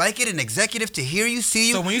hear it, like it, an executive to hear you, see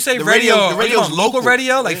you. So when you say The radio, radio- the are you radio's on local local.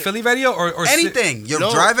 radio, like Philly radio, or anything. You're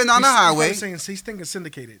No, driving on the highway. He's thinking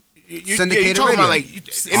syndicated. You're syndicated talking about radio.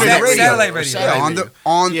 like On internet the radio. Satellite radio. Yeah,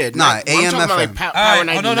 on yeah, nah, I'm AM, talking about like FM. Power All right.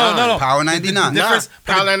 99. No. Power 99. The Nah, difference-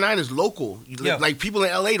 Power 99 is local. Yeah. Like people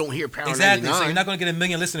in LA don't hear Power Exactly. 99. So you're not going to get 1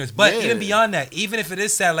 million listeners. But Yeah. even beyond that, even if it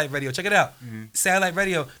is satellite radio, check it out. Satellite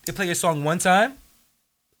radio, they play your song one time. Is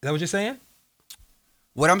that what you're saying?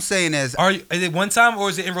 What I'm saying is, Is it one time or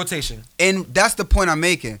is it in rotation? and that's the point I'm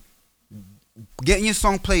making. Getting your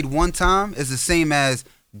song played one time is the same as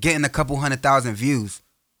getting a couple 100,000 views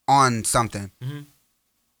on something. Mhm.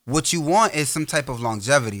 What you want is some type of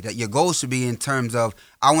longevity. That your goal should be in terms of,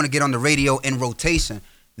 I want to get on the radio in rotation.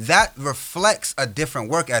 That reflects a different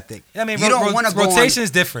work ethic. I mean, you don't want to go on. rotation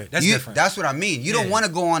is different. That's different. That's what I mean. You don't Yeah. want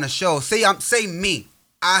to go on a show. Say me.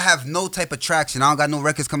 I have no type of traction. I don't got no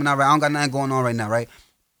records coming out right. I don't got nothing going on right now, right?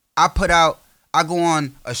 I go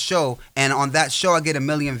on a show, and on that show I get 1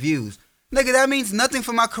 million views. Nigga, that means nothing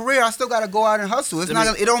for my career. I still gotta go out and hustle. It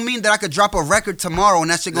don't mean that I could drop a record tomorrow and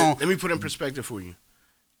that shit going. Let me put in perspective for you.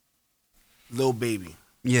 Lil Baby,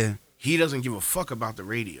 Yeah, he doesn't give a fuck about the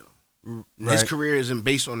radio. His right. career isn't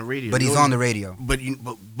based on the radio. But he's You know on the radio But you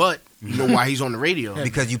know why he's on the radio?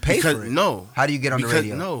 because you pay Because for it. no. How do you get on the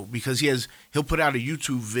radio? No, because he'll put out a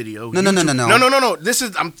YouTube video. No. No. This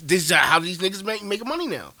is how these niggas make money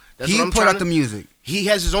now. That's He what I'm put trying out the music. He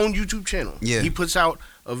has his own YouTube channel. Yeah. He puts out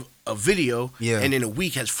a video, Yeah. and in a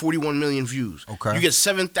week has 41 million views. Okay. You get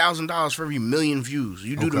 $7,000 for every million views.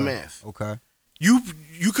 You do the Okay. math. Okay. You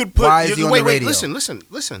could put. Why is he on the radio?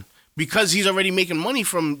 Listen. Because he's already making money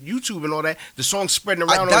from YouTube and all that. The song's spreading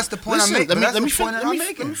around. That's the point I'm Listen, making. Let That's me the point that I'm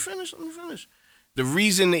making. Let me finish. The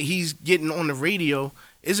reason that he's getting on the radio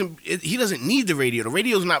he doesn't need the radio. The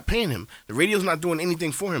radio's not paying him. The radio's not doing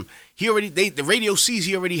anything for him. The radio sees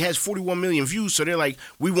he already has 41 million views, so they're like,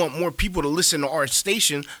 we want more people to listen to our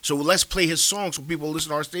station, so let's play his song so people listen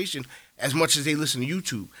to our station as much as they listen to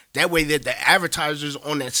YouTube. That way that the advertisers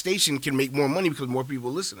on that station can make more money because more people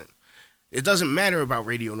are listening. It doesn't matter about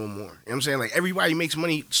radio no more. You know what I'm saying? Like, everybody makes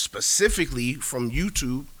money specifically from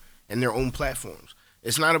YouTube and their own platforms.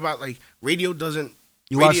 It's not about, like, radio doesn't...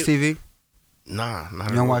 You watch TV? Nah,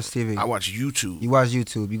 not You don't watch TV? I watch YouTube. You watch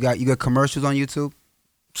YouTube. You got commercials on YouTube?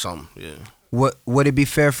 Some, yeah. Would it be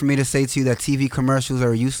fair for me to say to you that TV commercials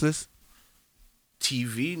are useless?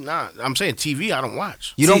 TV, nah. I'm saying TV. I don't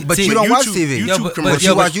watch. You don't, but you don't watch YouTube- TV. YouTube Yo, but commercials.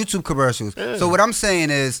 You watch YouTube commercials. Yeah. So what I'm saying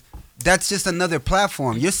is that's just another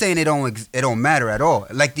platform. You're saying it don't matter at all.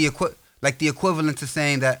 Like the equivalent to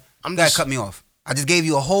saying that cut me off. I just gave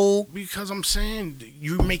you a whole. Because I'm saying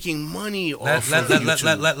you're making money Let off of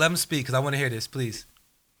YouTube. let him speak because I want to hear this, please.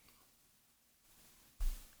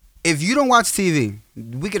 If you don't watch TV,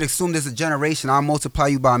 we could assume there's a generation. I'll multiply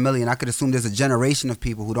you by 1 million. I could assume there's a generation of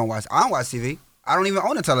people who don't watch. I don't watch TV. I don't even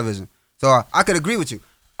own a television. So I could agree with you.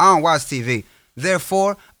 I don't watch TV.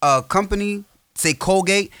 Therefore, a company, say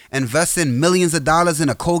Colgate, investing millions of dollars in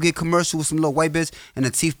a Colgate commercial with some little white bitch and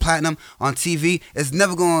a teeth platinum on TV, is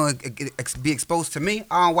never going to be exposed to me.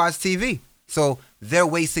 I don't watch TV. So they're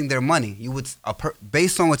wasting their money. You would,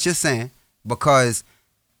 based on what you're saying, because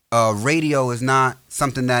radio is not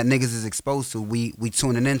something that niggas is exposed to. We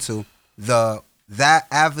tuning into that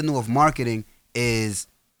avenue of marketing is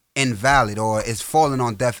invalid or is falling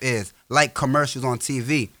on deaf ears, like commercials on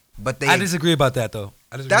TV. But I disagree about that though.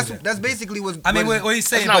 That's basically what I mean. What he's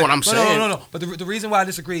saying. That's not what I'm saying. No. But the reason why I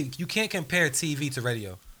disagree, you can't compare TV to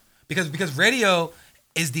radio, because radio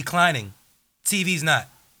is declining, TV's not.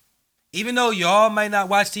 Even though y'all might not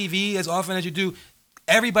watch TV as often as you do,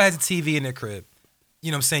 everybody has a TV in their crib. You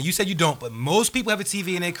know what I'm saying? You said you don't, but most people have a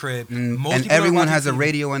TV in their crib. Most and people everyone are has a watching TV,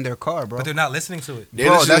 radio in their car, bro. but they're not listening to it. They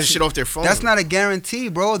Bro, listen to that's- this shit off their phone. That's not a guarantee,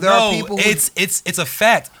 bro. There are people. It's a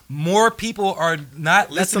fact. More people are not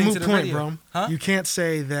That's a listening moot to the point, radio. bro. Huh? You can't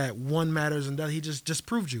say that one matters and that he just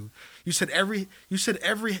proved you. You said every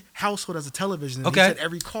household has a television. And Okay. You said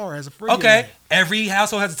every car has a radio. Okay, in it. every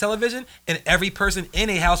household has a television, and every person in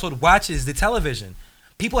a household watches the television.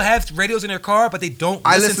 People have radios in their car, but they don't.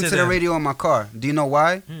 I listen listen to the them. radio in my car. Do you know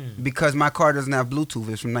why? Because my car doesn't have Bluetooth.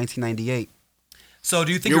 It's from 1998. So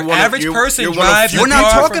do you think You're your one of- average you're- person you're one of drives? few their We're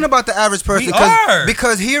not car talking from- about the average person. We are.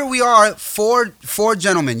 Because here we are, four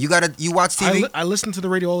gentlemen. You watch TV? I listen to the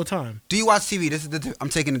radio all the time. Do you watch TV? I'm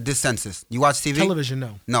taking this census. You watch TV? Television,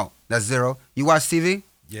 no. No, that's 0. You watch TV?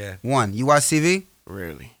 Yeah. 1. You watch TV?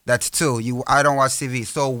 Rarely. That's 2. I don't watch TV.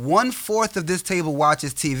 So 1/4 of this table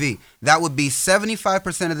watches TV. That would be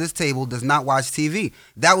 75% of this table does not watch TV.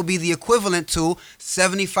 That would be the equivalent to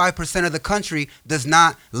 75% of the country does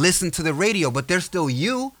not listen to the radio. But there's still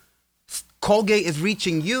you. Colgate is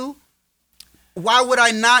reaching you. Why would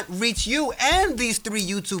I not reach you and these 3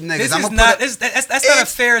 YouTube niggas? This I'ma is put not. a- That's not a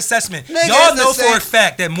It's- fair assessment. Nigga, Y'all it's the know for same- a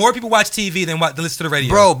fact that more people watch TV than listen to the radio.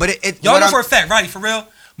 Bro, but y'all what know I'm- for a fact, right? For real,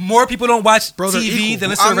 more people don't watch Bro, they're TV equal. than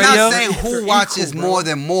listen I'm to the radio. not saying They're who watches equal, bro. more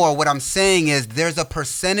than more. What I'm saying is there's a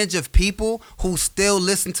percentage of people who still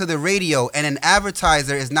listen to the radio, and an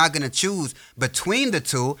advertiser is not going to choose between the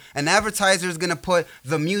two. An advertiser is going to put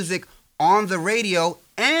the music on the radio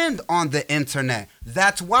and on the internet.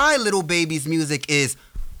 That's why Lil Baby's music is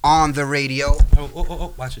on the radio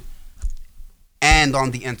Oh, watch it. and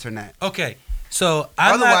on the internet. Okay, so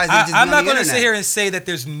I'm Otherwise, not. it'd just I'm be not on the going to sit internet. here and say that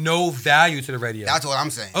there's no value to the radio. That's what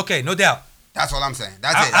I'm saying. Okay, no doubt. That's what I'm saying.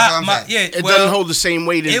 That's it. That's what I'm saying. Yeah, It well, doesn't hold the same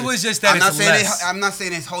weight as It was just that I'm not it's saying less. I'm not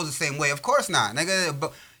saying it holds the same way. Of course not, nigga.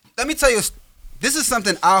 But let me tell you, this is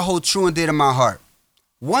something I hold true and dear to my heart.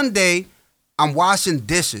 One day, I'm washing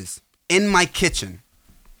dishes in my kitchen,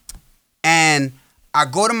 and I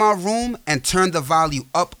go to my room and turn the volume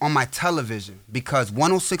up on my television because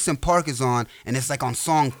 106 in Park is on, and it's like on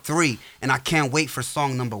song 3, and I can't wait for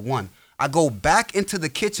song number 1. I go back into the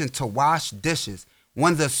kitchen to wash dishes.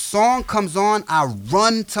 When the song comes on, I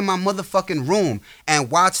run to my motherfucking room and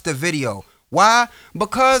watch the video. Why?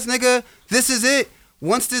 Because, nigga, this is it.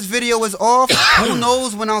 Once this video is off, who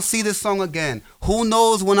knows when I'll see this song again? Who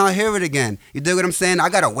knows when I'll hear it again? You dig what I'm saying? I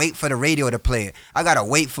gotta wait for the radio to play it. I gotta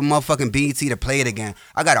wait for motherfucking BET to play it again.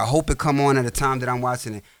 I gotta hope it come on at the time that I'm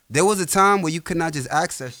watching it. There was a time where you could not just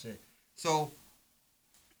access shit. So,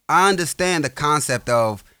 I understand the concept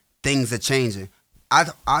of things are changing.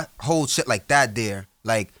 I hold shit like that there.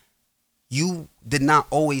 Like, you did not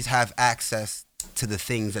always have access to the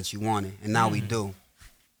things that you wanted, and now we do.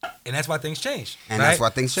 And that's why things change. And right? that's why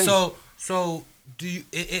things change. So do you?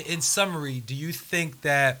 In summary, do you think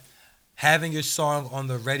that having your song on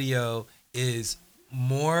the radio is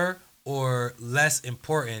more or less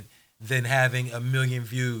important than having 1 million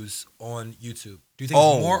views on YouTube? Do you think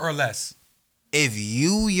it's more or less? If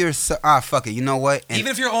you yourself, fuck it. You know what? And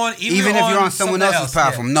Even if you're on, even if you're on someone something else's else,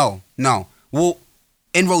 platform, no. Well,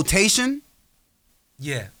 in rotation,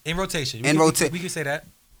 Yeah, in rotation. In we can say that.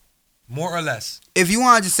 More or less. if you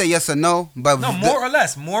want to just say yes or no, but No, more or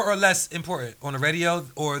less. More or less important on the radio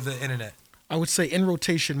or the internet. I would say in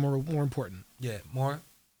rotation more important. Yeah, more.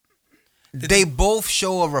 they both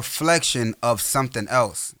show a reflection of something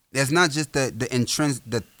else. It's not just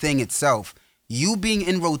the thing itself. You being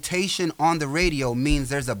in rotation on the radio means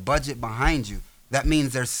there's a budget behind you. That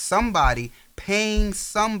means there's somebody paying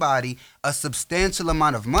somebody a substantial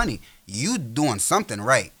amount of money. You doing something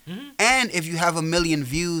right. And if you have 1 million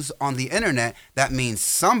views on the internet, that means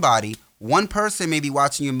somebody, one person may be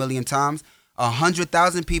watching you 1 million times,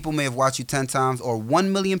 100,000 people may have watched you 10 times, or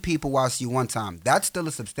 1 million people watched you one time. That's still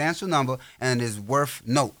a substantial number and is worth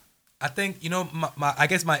note. I think, you know, I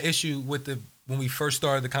guess my issue with when we first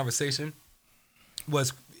started the conversation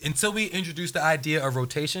was until we introduced the idea of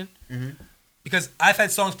rotation, because I've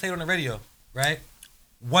had songs played on the radio, right?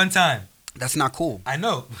 One time. That's not cool. I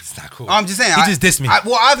know. It's not cool. I'm just saying. He just dissed me.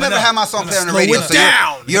 I've never had my song played on the radio. So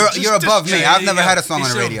you're above me. I've never had a song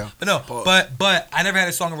on the radio. But no, but I never had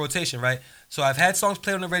a song in rotation, right? So I've had songs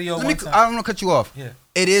played on the radio one time. I don't want to cut you off. Yeah.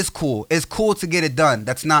 It is cool. It's cool to get it done.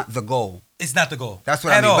 That's not the goal. It's not the goal. That's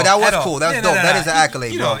what I mean. But that was cool. That was dope. That is an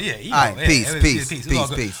accolade, bro. All right,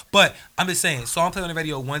 peace. But I'm just saying, song played on the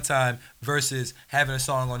radio one time versus having a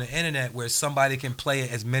song on the internet where somebody can play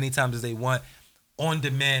it as many times as they want on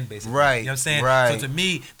demand, basically. Right. You know what I'm saying? Right. So to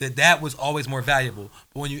me, that was always more valuable.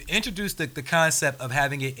 But when you introduce the concept of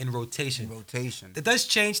having it in rotation, that does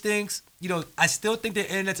change things. You know, I still think the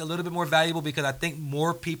internet's a little bit more valuable because I think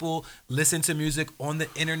more people listen to music on the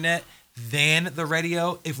internet than the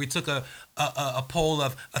radio. If we took a poll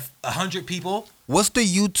of 100 people. What's the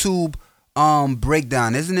YouTube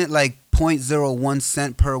breakdown? Isn't it like 0.01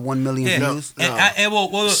 cent per 1 million views? No. And well,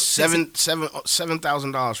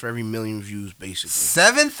 $7,000 for every million views, basically.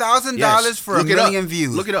 $7,000 for a million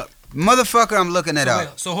views. Look it up, motherfucker. I'm looking it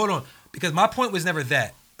up. So hold on, because my point was never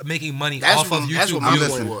that making money off of YouTube. That's what my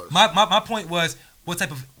point was. My point was what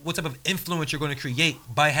type of influence you're going to create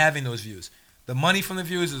by having those views. The money from the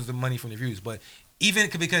views is the money from the views, but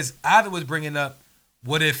even because Ava was bringing up,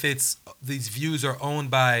 what if these views are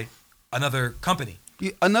owned by another company?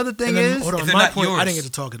 Another thing is, hold on, my point, I didn't get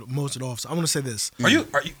to talk most of it off, so I want to say this. Are you?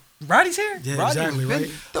 Roddy's here? Yeah, Roddy, exactly, right?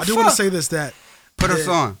 I do want to say this, that put us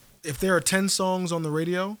on. If there are 10 songs on the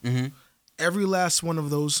radio, every last one of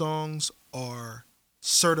those songs are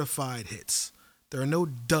certified hits. There are no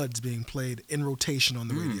duds being played in rotation on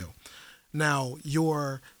the radio. Now,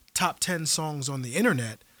 your top 10 songs on the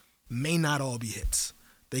internet may not all be hits.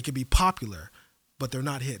 They could be popular, but they're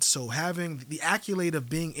not hits. So having the accolade of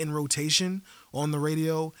being in rotation on the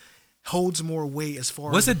radio holds more weight as far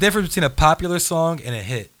as... What's the difference between a popular song and a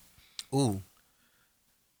hit? Ooh.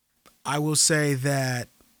 I will say that...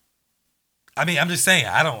 I mean, I'm just saying,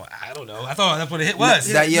 I don't know. I thought that's what a hit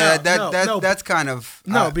was. That's kind of...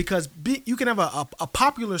 because you can have a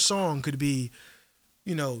popular song could be,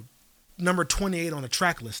 you know, number 28 on a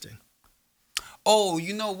track listing. Oh,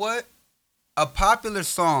 you know what? A popular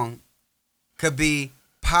song could be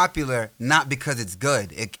popular not because it's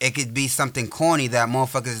good. It could be something corny that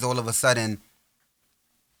motherfuckers all of a sudden...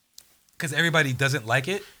 Because everybody doesn't like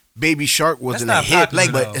it? Baby Shark wasn't a hit,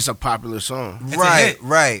 but it's a popular song. It's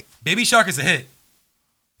right. Baby Shark is a hit.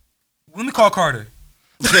 Let me call Carter.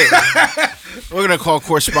 We're gonna call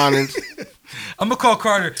correspondence. I'm gonna call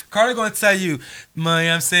Carter. Carter gonna tell you,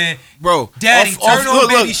 man, I'm saying, bro, Daddy, turn on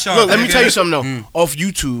Baby Shark. Look, let me tell you something though. Off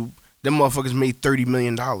YouTube, them motherfuckers made $30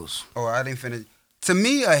 million. Oh, I didn't finish. To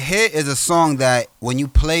me, a hit is a song that when you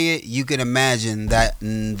play it, you can imagine that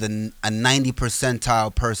a 90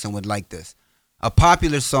 percentile person would like this. A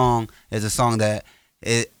popular song is a song that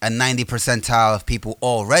a 90 percentile of people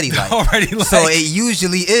already like. So it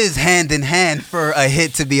usually is hand in hand for a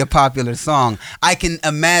hit to be a popular song. I can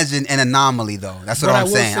imagine an anomaly though. That's what I'm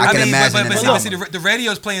saying. I can imagine an anomaly. But the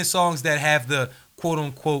radio's playing songs that have the quote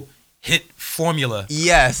unquote hit formula.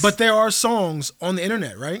 Yes. But there are songs on the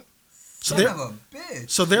internet, right? So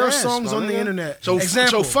there are songs on the internet. So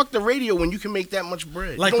fuck the radio when you can make that much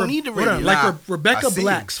bread. Like you don't need the radio. Like Rebecca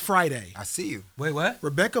Black's Friday. I see you. Wait, what?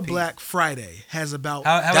 Rebecca Black Friday has about...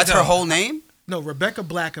 That's her whole name? No, Rebecca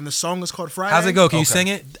Black, and the song is called Friday. How's it go? Can you sing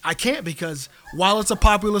it? I can't because while it's a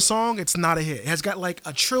popular song, it's not a hit. It has got like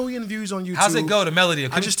 1 trillion views on YouTube. How's it go, the melody?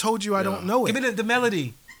 I just told you I don't know it. Give me the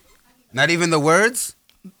melody. Not even the words?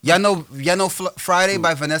 Y'all know Friday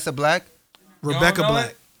by Vanessa Black? Rebecca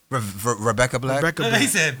Black. Rebecca Black? Rebecca Black. He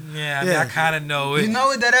said, I kind of know it. You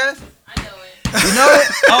know it, that ass? I know it. You know it?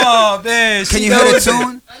 Oh, man. Can you hit a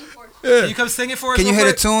tune? Can you come sing it for us? Can you hit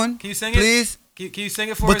a tune? Can you sing it? Please? Can you sing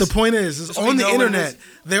it for us? But the point is on the internet,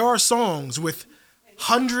 there are songs with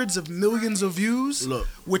hundreds of millions of views,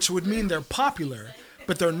 which would mean they're popular,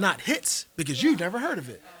 but they're not hits because you've never heard of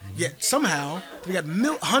it. Yet somehow, we got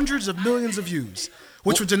hundreds of millions of views,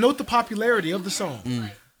 which would denote the popularity of the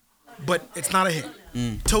song. But it's not a hit.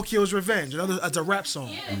 Tokyo's Revenge, it's a rap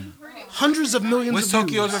song. Hundreds of millions What's of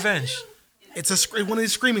Tokyo's views. Revenge? It's one of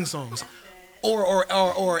these screaming songs. or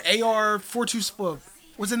AR-424.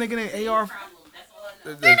 What's the nigga name? AR.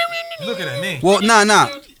 Look at me. Well, nah.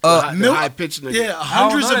 The high pitch nigga. Yeah,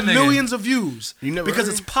 hundreds know of that nigga. millions of views You never because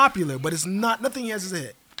heard it's him? popular, but it's not. Nothing he has is a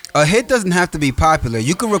hit. A hit doesn't have to be popular.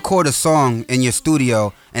 You can record a song in your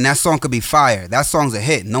studio, and that song could be fire. That song's a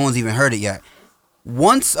hit. No one's even heard it yet.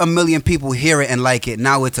 Once a million people hear it and like it,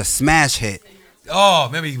 now it's a smash hit. Oh,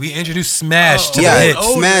 maybe we introduced Smash to Yeah, the hit.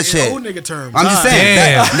 smash hit. Old nigga term. I'm just God. saying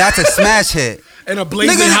Damn. that's a smash hit. And a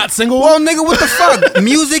blazing Nigga, hot single. Well, nigga, what the fuck?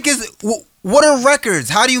 Music is. What are records?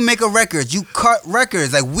 How do you make a record? You cut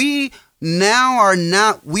records. Like we now are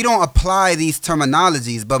not. We don't apply these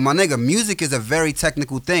terminologies. But my nigga, music is a very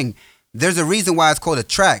technical thing. There's a reason why it's called a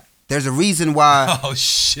track. There's a reason why Oh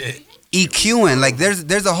shit. EQing. Like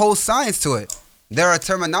there's a whole science to it. There are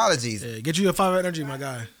terminologies. Yeah, get you a 5 energy, my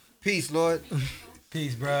guy. Peace, Lord.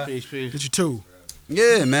 Peace, bro. Peace. Get you 2.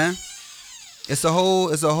 Yeah, man. It's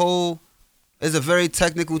a very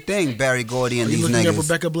technical thing, Barry Gordy and Are you these looking up niggas.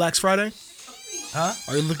 Rebecca Black's Friday? Huh?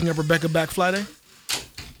 Are you looking up Rebecca Black Friday?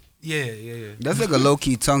 Yeah. That's like a low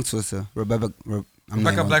key tongue twister. Rebecca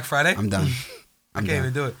Black Friday? I'm done. I I'm can't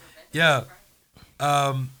even done. do it. Yeah.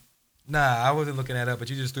 Nah, I wasn't looking that up, but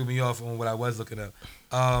you just threw me off on what I was looking up.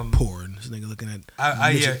 Porn. This nigga looking at.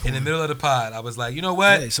 I midget in the porn. middle of the pod, I was like, you know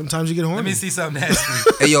what? Hey, sometimes you get horny. Let me see something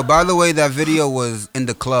nasty. Hey yo, by the way, that video was in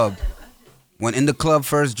the club. When In the Club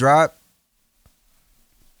first dropped,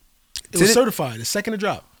 It was Did it- certified. The second to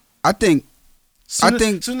drop. I think Soon I as,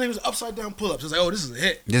 think- soon as it was upside down pull ups, I was like, oh, this is a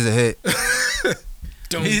hit. this is a hit.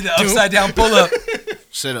 He's the upside down pull up.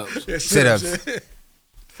 Sit ups. Yeah, Sit-ups. sit-ups.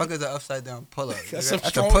 Fuck is an upside down pull up? That's some That's a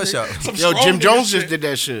strong push up. nigga- some Yo, strong Jim nigga Jones shit. just did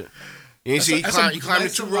that shit. You ain't see he that's climbed, some- he climbed the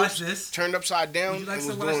Like two to watch ropes, this? turned upside down, Would you like and to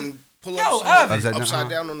was watch doing pull Yo, ups Ivan. upside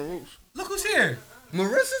down on the roofs. Look who's here.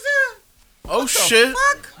 Marissa's here. Oh shit!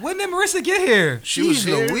 When did Marissa get here? She was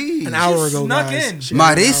here. Louise. An hour She ago, snuck guys. in. She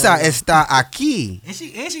got an Marissa hour ago. está aquí. And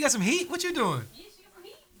she got some heat. What you doing?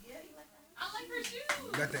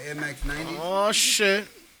 Got the Air Max 90. Oh shit!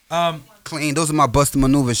 Clean. Those are my Buster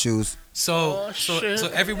Maneuver shoes. So Oh, so shit. so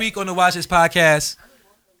every week on the Watch This podcast,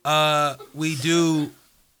 we do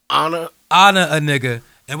Honor. honor a nigga.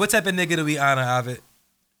 And what type of nigga do we honor, Ovid?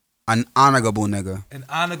 An honorable nigga. An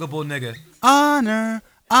honorable nigga. Honor.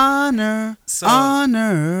 So-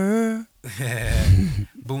 Honor.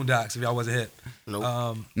 Boondocks, if y'all wasn't hip.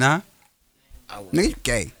 Nope. Nah. I was- Nigga, you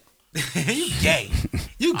gay. You gay.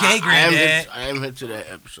 You gay, I am granddad. hip. I am hip to that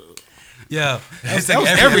episode. Yeah. It's That was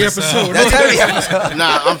every episode. That's every episode.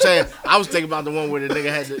 Nah, I'm saying I was thinking about the one where the nigga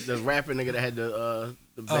had the rapper nigga that had the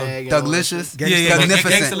bag. and all that Thuglicious. Yeah, yeah,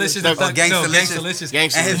 Thugnificent. Gangsta-licious. Thug- No, Gangsta-licious. Gangsta-licious.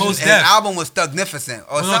 Gangsta-licious. And his, Most his Def. album was Thugnificent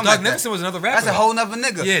or Well, no, something like that. Thugnificent was another rapper. That's a whole nother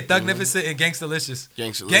nigga. Yeah, Thugnificent and Gangsta-licious.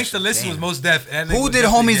 Gangsta-licious. Gangsta-licious was most deaf. Who did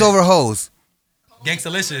Homies Over Hoes?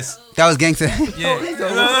 Gangsta-licious. That was Gangsta.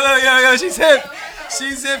 Yeah. Yo, she's hip.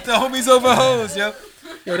 She's hip to Homies Over Hoes, yo.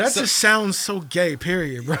 Yo, that just sounds so gay.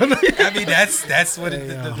 Period, bro. I mean, that's what it,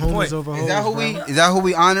 the Homies point. over Is that who we? Is that who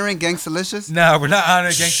we honoring? Gangsta-licious? Nah, we're not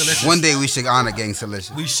honoring Gangsta-licious. One day we should honor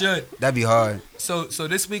Gangsta-licious. We should. That'd be hard. So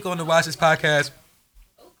this week on the Watch This podcast,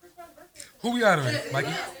 who we honoring,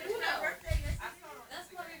 Mikey?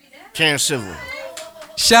 Karen Civil.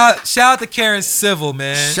 Shout out to Karen Civil,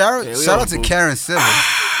 man. Shout we out all to boo. Karen Civil.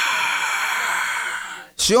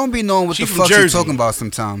 She don't be knowing what She the from fuck Jersey. she's talking about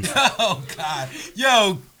sometimes. Oh God,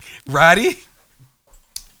 yo, Roddy.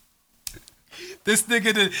 This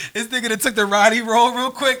nigga that took the Roddy role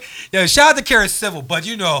real quick. Yo, shout out to Karen Civil, but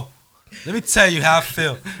you know, let me tell you how I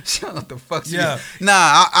feel. She don't know what the fuck she Yeah. Nah,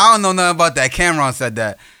 I don't know nothing about that. Cameron said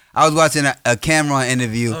that. I was watching a Cameron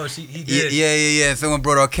interview. Oh, he did. Yeah. Someone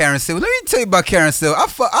brought out Karen Civil. Let me tell you about Karen Civil.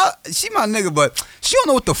 She my nigga, but she don't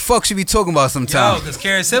know what the fuck she be talking about Yo, sometimes. because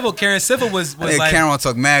Karen Civil was Hey, like Cameron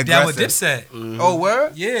talk mad down with aggressive. Dipset. Oh,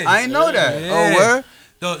 word? Yeah. I ain't know that. Yeah.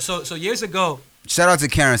 Oh, word? So years ago Shout out to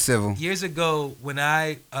Karen Civil. when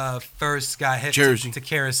I first got hit Jersey. to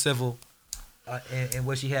Karen Civil and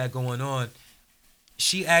what she had going on,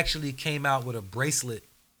 she actually came out with a bracelet,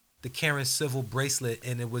 the Karen Civil bracelet,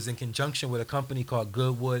 and it was in conjunction with a company called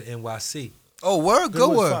Goodwood NYC. Oh, word? Good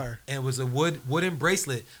word. Fire. And it was a wooden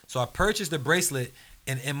bracelet. So I purchased the bracelet,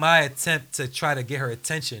 and in my attempt to try to get her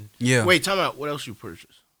attention, Yeah. Wait, time out. What else you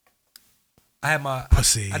purchased? I had my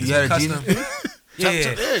Pussy. I did You had a custom. genius? Yeah.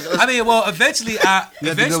 Yeah, I mean, well, eventually I You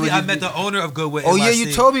had to go with I your- met the owner of Goodwood. Oh, yeah, NYC,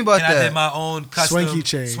 you told me about and I that. did my own custom Swanky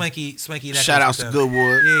chain. swanky necklace Shout outs with to them.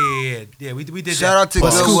 Goodwood. Yeah. We did Shout that. out to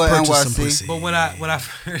But Goodwood Scoop purchased some NYC. pussy. But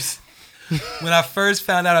when I first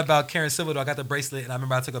found out about Karen Civil, though, I got the bracelet, and I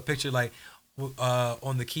remember I took a picture like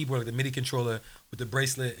on the keyboard, like the MIDI controller with the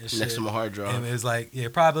bracelet and shit. Next to my hard drive. And it was like, yeah,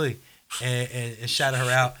 probably, and shouted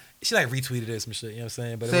her out. she like retweeted it or some shit. You know what I'm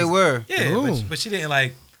saying? But it Say was, word. Yeah, Ooh. but she didn't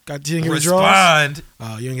like You didn't get the draws? respond.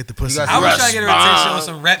 Oh, you didn't get the pussy. got I was Respond. trying to get her attention on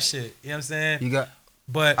some rap shit. You know what I'm saying? You got.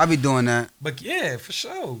 But I be doing that. yeah, for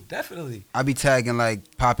sure, definitely. I be tagging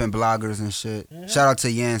like popping bloggers and shit. Shout out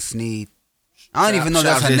to Yan Sneed. I don't even know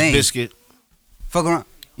Shout that's out her to name. Biscuit. Fuck around.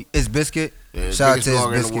 It's Biscuit. Yeah, Shout out biggest to his blogger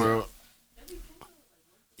in the Biscuit. world.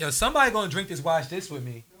 Yo, somebody gonna drink this, watch this with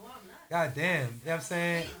me. God damn. You know what I'm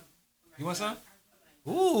saying? You want some?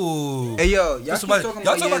 Ooh. Hey yo, y'all Y'all keep talk talking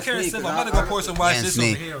about Yan Karen Sneed, Civil. 'cause I'm about to go pour some watch Yan this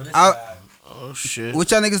Sneed. over here on this I- side. Oh shit.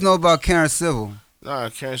 What y'all niggas know about Karen Civil? Nah,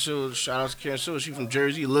 Karen Silver. Shout out to Karen Silver. She from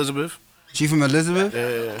Jersey, Elizabeth. She from Elizabeth?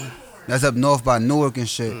 Yeah. That's up north by Newark and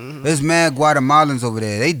shit. There's mad Guatemalans over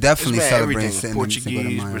there. They definitely It's celebrate everything. Cinco de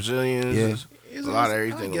Portuguese, Mayo. Brazilians. Yeah. There's a lot of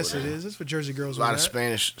everything. I guess over it there. is. It's for Jersey girls. A lot where of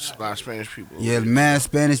that. Spanish people. Yeah, mad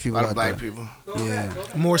Spanish A people lot of out black there. people. Yeah.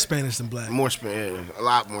 More Spanish than black. More a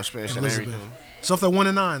lot more Spanish than Elizabeth. everything. So if they're 1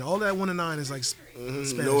 and 9, all that 1 and 9 is like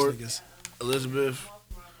Spanish Newark. niggas. Elizabeth,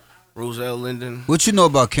 Roselle Linden. What you know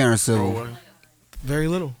about Karen Civil? Broadway. Very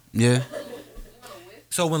little. Yeah.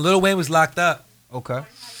 So when Lil Wayne was locked up, Okay.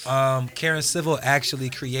 Karen Civil actually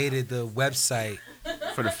created the website.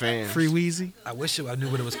 For the fans. Free Wheezy. I wish I knew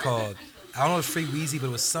what it was called. I don't know if it's Free Weezy, but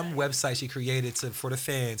it was some website she created for the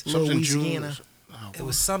fans. Lil Something Louisiana. Jews. It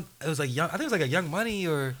was like young. I think it was like a Young Money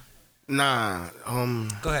or. Nah.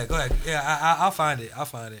 Go ahead. Yeah, I'll find it. Hold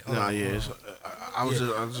Nah. on, Yeah. hold on. it's- I was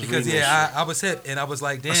just Because reading that I was hip and I was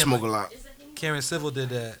like, shit. damn. I smoke a lot. Karen Civil did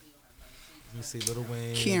that. Let me see, Lil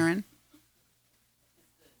Wayne Karen.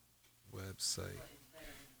 website.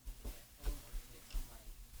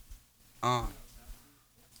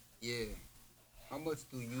 Yeah. How much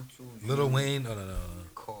do YouTube Lil Wayne. Oh no.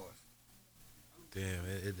 cost? Damn,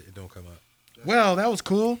 it don't come up. Well, that was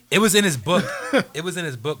cool. It was in his book. It was in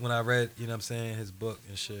his book when I read. You know what I'm saying? His book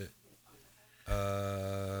and shit.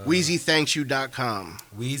 WheezyThanksYou.com.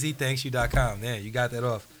 WheezyThanksYou.com. Yeah, you got that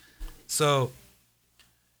off. So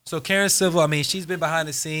Karen Civil, I mean, she's been behind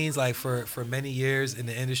the scenes like for many years in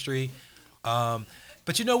the industry.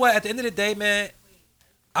 But you know what? At the end of the day, man,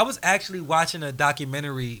 I was actually watching a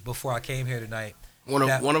documentary before I came here tonight.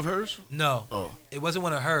 One of hers? No, Oh. it wasn't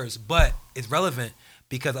one of hers, but it's relevant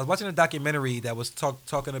because I was watching a documentary that was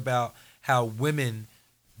talking about how women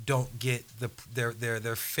don't get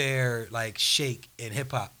their fair like shake in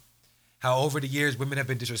hip hop. How over the years women have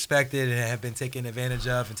been disrespected and have been taken advantage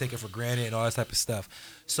of and taken for granted and all this type of stuff.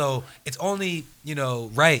 So it's only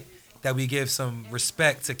right that we give some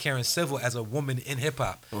respect to Karen Civil as a woman in hip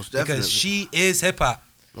hop Most definitely. because she is hip hop.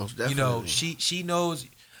 Most definitely. She knows.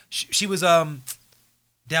 She was down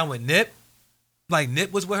with Nip. Like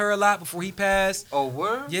Nip was with her a lot before he passed. Oh,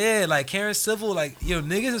 word? Yeah, like Karen Civil, like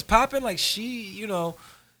niggas is popping. Like she know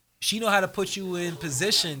how to put you in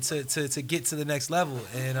position to get to the next level,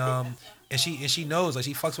 and she knows like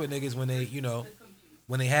she fucks with niggas when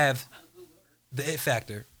they have the it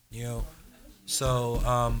factor, So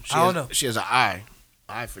I don't know. She has an eye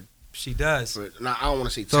for. She does. Nah, I don't want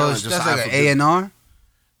to say So talent. that's just like eye an for A&R?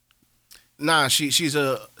 Nah, she's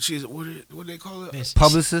a what do they call it? Man,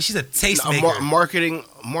 Publicist? She's a A tastemaker.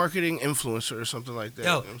 marketing influencer or something like that. Yo,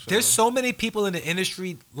 You know what I'm there's saying? so many people in the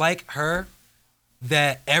industry like her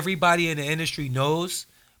that everybody in the industry knows,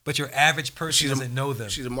 but your average person doesn't know them.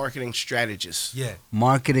 She's a marketing strategist. Yeah,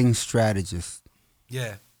 Marketing strategist.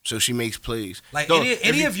 yeah. So she makes plays. Like Though,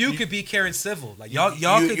 any if of you could be Karen Civil. Like y'all you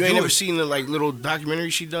could ain't do never it. seen the like little documentary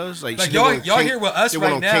she does. Like Like she did one y'all King- here with us did one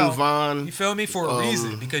right on now. King Von. You feel me? For a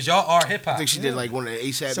reason, because y'all are hip hop. I think she did like one of the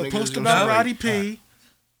ASAP So niggas. post and about shit. Roddy P.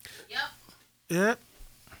 Yep.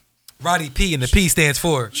 Roddy P, and the P stands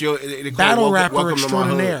for. They call Battle it rapper Welcome to My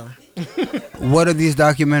Hood. extraordinaire. What are these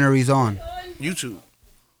documentaries on? YouTube.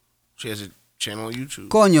 She has a channel on YouTube.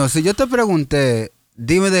 Coño, si yo te pregunté,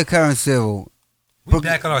 dime de Karen Civil. We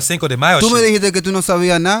back on our Cinco de Mayo Tú me shit. dijiste que tú no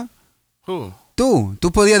sabías nada. Who? Tú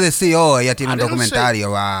podías decir, oh, ella tiene I un didn't documentario.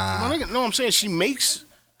 No, Ah. nigga, no, I'm saying she makes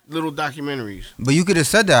little documentaries. But you could have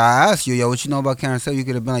said that. I asked you, yo, what you know about Karen Civil? You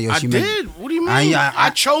could have been like, yo, I she did. What do you mean? I- I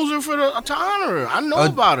chose her to honor her. I know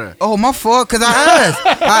about her. Oh, my fault, because I asked.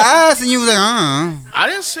 I asked, and you was like, I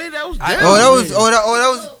didn't say that was them. that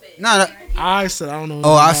was, nah, that, I said I don't know.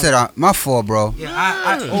 oh, I said, my fault, bro.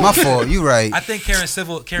 Yeah, My fault, you right. I think Karen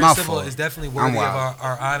Civil My Civil fault. is definitely I'm worthy of wild.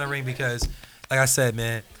 our honoring because, like I said,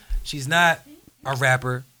 man, she's not a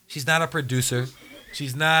rapper, she's not a producer,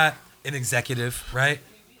 she's not an executive, right?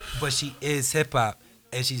 But she is hip hop,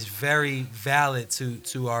 and she's very valid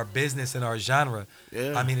to our business and our genre.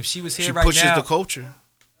 Yeah. I mean, if she was here She right pushes now, the culture.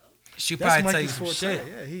 she'd That's probably tell you Mikey's some forte. shit.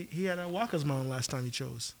 Yeah, he had a Walker's Mountain last time he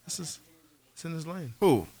chose. It's in his lane.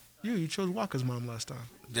 Who? You chose Walker's mom last time.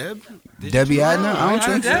 Deb? Debbie Adner? I don't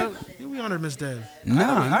think so. Deb? Yeah, we honored Miss Deb.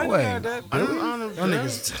 Nah, no way. I don't honor Y'all Deb.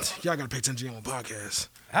 niggas, y'all gotta pay attention to your own podcast.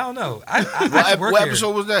 I don't know. I What, just work what here.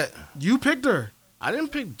 episode was that? You picked her. I didn't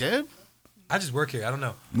pick Deb. I just work here. I don't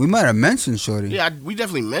know. We might have mentioned Shorty. Yeah, we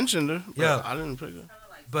definitely mentioned her. But Yeah. I didn't pick her.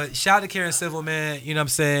 But shout out to Karen Civil, man. You know what I'm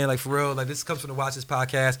saying? Like, for real. Like, this comes from the Watch This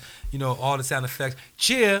podcast. You know, all the sound effects.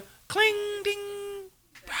 Cheer. Cling, ding.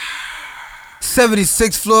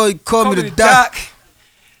 76th floor, you call me the doc. doc.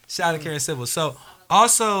 Shout out to Karen Civil. So,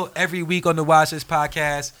 also, every week on the Watch This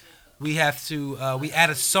podcast, we have to, we add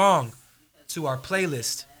a song to our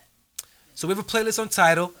playlist. So, we have a playlist on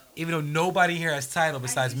Tidal, even though nobody here has Tidal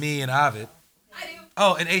besides me and Ovid. I do.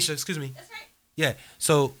 Oh, and Aisha, excuse me. That's right. Yeah.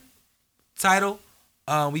 So, Tidal,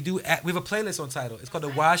 we have a playlist on Tidal. It's called the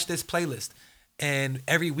Watch This Playlist, and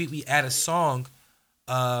every week we add a song,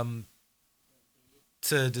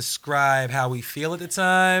 to describe how we feel at the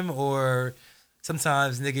time, or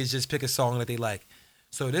sometimes niggas just pick a song that they like.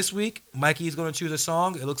 So this week, Mikey is going to choose a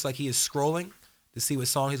song. It looks like he is scrolling to see what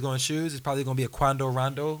song he's going to choose. It's probably going to be a Quando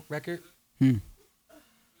Rondo record. No.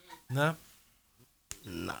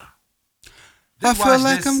 Nah. I feel Watch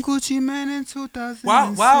like This. I'm Gucci Man in 2000.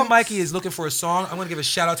 While Mikey is looking for a song, I'm going to give a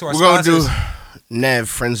shout out to our We're going to sponsors. do Nav,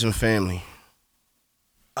 Friends and Family.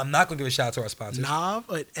 I'm not going to give a shout out to our sponsors. Nav,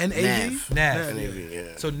 N-A-V? Nav.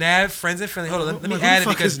 Yeah. So Nav, Friends and Friendly. Hold on, let me Who add the it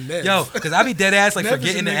fuck because is Nav? yo, because I be dead ass like Nav is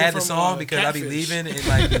forgetting a to nigga add the from, song because I be Catfish. leaving and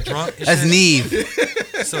like be drunk. And That's shit.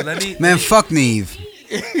 Neve. So let me Man, fuck Neve.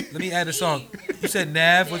 let me add the song. You said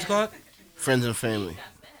Nav. What's it called? Friends and Family.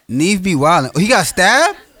 Neve be wildin'. He got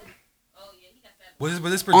stabbed Was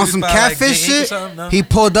this on produced some by catfish like, Jay Ink or shit. something? No? He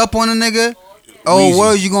pulled up on a nigga. Oh, Weezy.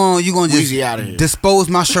 word, you gonna just Weezy outta here. dispose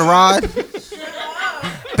my charade?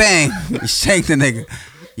 Bang, shanked the nigga.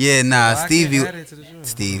 Yeah, nah, Why I Steve, can't you, add it to the joint?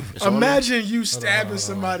 Steve. Imagine you stabbing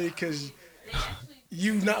somebody because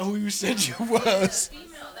you not who you said you was.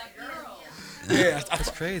 Yeah, That's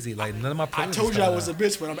crazy. Like none of my. I playlists told is you I coming was a out.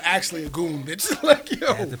 bitch, but I'm actually a goon, bitch. Like, yo,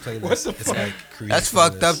 Add the playlist. what the It's fuck? like create That's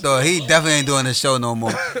playlist. fucked up though. He definitely ain't doing the show no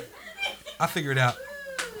more. I figured it out.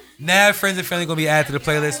 Nav, Friends and Family gonna be added to the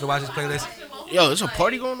playlist. To watch this playlist. Yo, there's a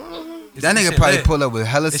party going on? That This nigga shit probably lit. pull up with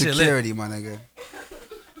hella This shit lit. security, my nigga.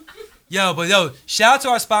 Yo, shout out to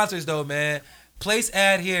our sponsors though, man. Place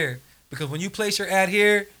ad here because when you place your ad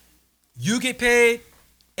here, you get paid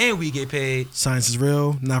and we get paid. Science is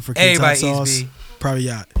real, not for kids. Hot Everybody eats sauce. me. Private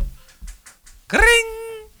yacht. Kring!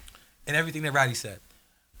 And everything that Roddy said.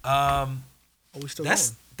 Oh, we still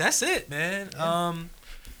That's it, man.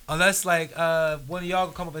 Unless like one of y'all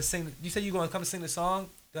gonna come up and sing. You said you gonna come and sing the song.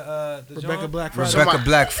 The going. Rebecca joint? Black Friday. Rebecca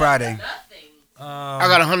Black Friday. I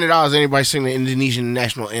got $100. Anybody sing the Indonesian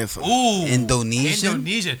national anthem? Ooh, Indonesian?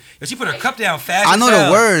 Indonesian. Yo, she put her cup down fast. I as know hell.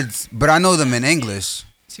 the words, but I know them in English.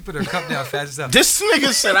 She put her cup down fast as hell. This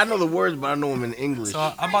nigga said I know the words, but I know them in English. So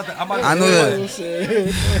I'm about to. I know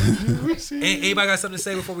that. Anybody got something to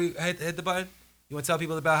say before we hit the button? You want to tell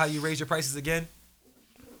people about how you raise your prices again?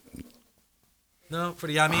 No, for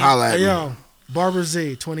the Yami. Holla at Hey, me. yo, Barber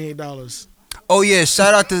Z, $28. Oh yeah,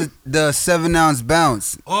 shout out to the 7-ounce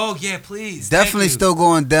bounce. Oh yeah, please. Definitely Thank you. still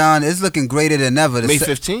going down. It's looking greater than ever. The May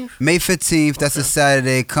se- 15th? May 15th. That's a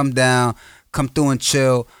Saturday. Come down, come through and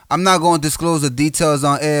chill. I'm not going to disclose the details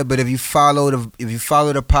on air, but if you follow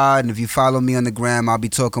the pod and if you follow me on the gram, I'll be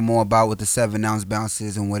talking more about what the 7-ounce bounce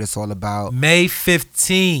is and what it's all about. May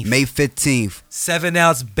 15th. May 15th.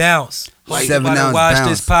 7-ounce bounce. Like 7-ounce Watch bounce.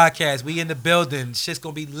 this podcast. We in the building. Shit's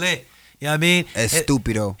gonna be lit. You know what I mean? It's Hit-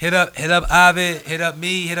 stupido. Hit up Ovid, hit up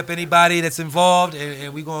me, hit up anybody that's involved,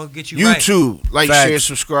 and we gonna get you right. YouTube. Like, Facts. share,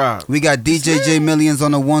 subscribe. We got DJ J Millions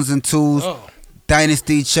on the ones and twos. Oh.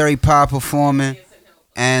 Dynasty Cherry Pie performing,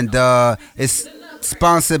 and it's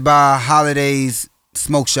sponsored by Holidays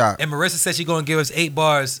Smoke Shop. And Marissa said she gonna give us 8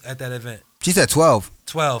 bars at that event. She said 12.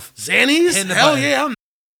 12. Zannies? Hitting the Hell button. yeah, I'm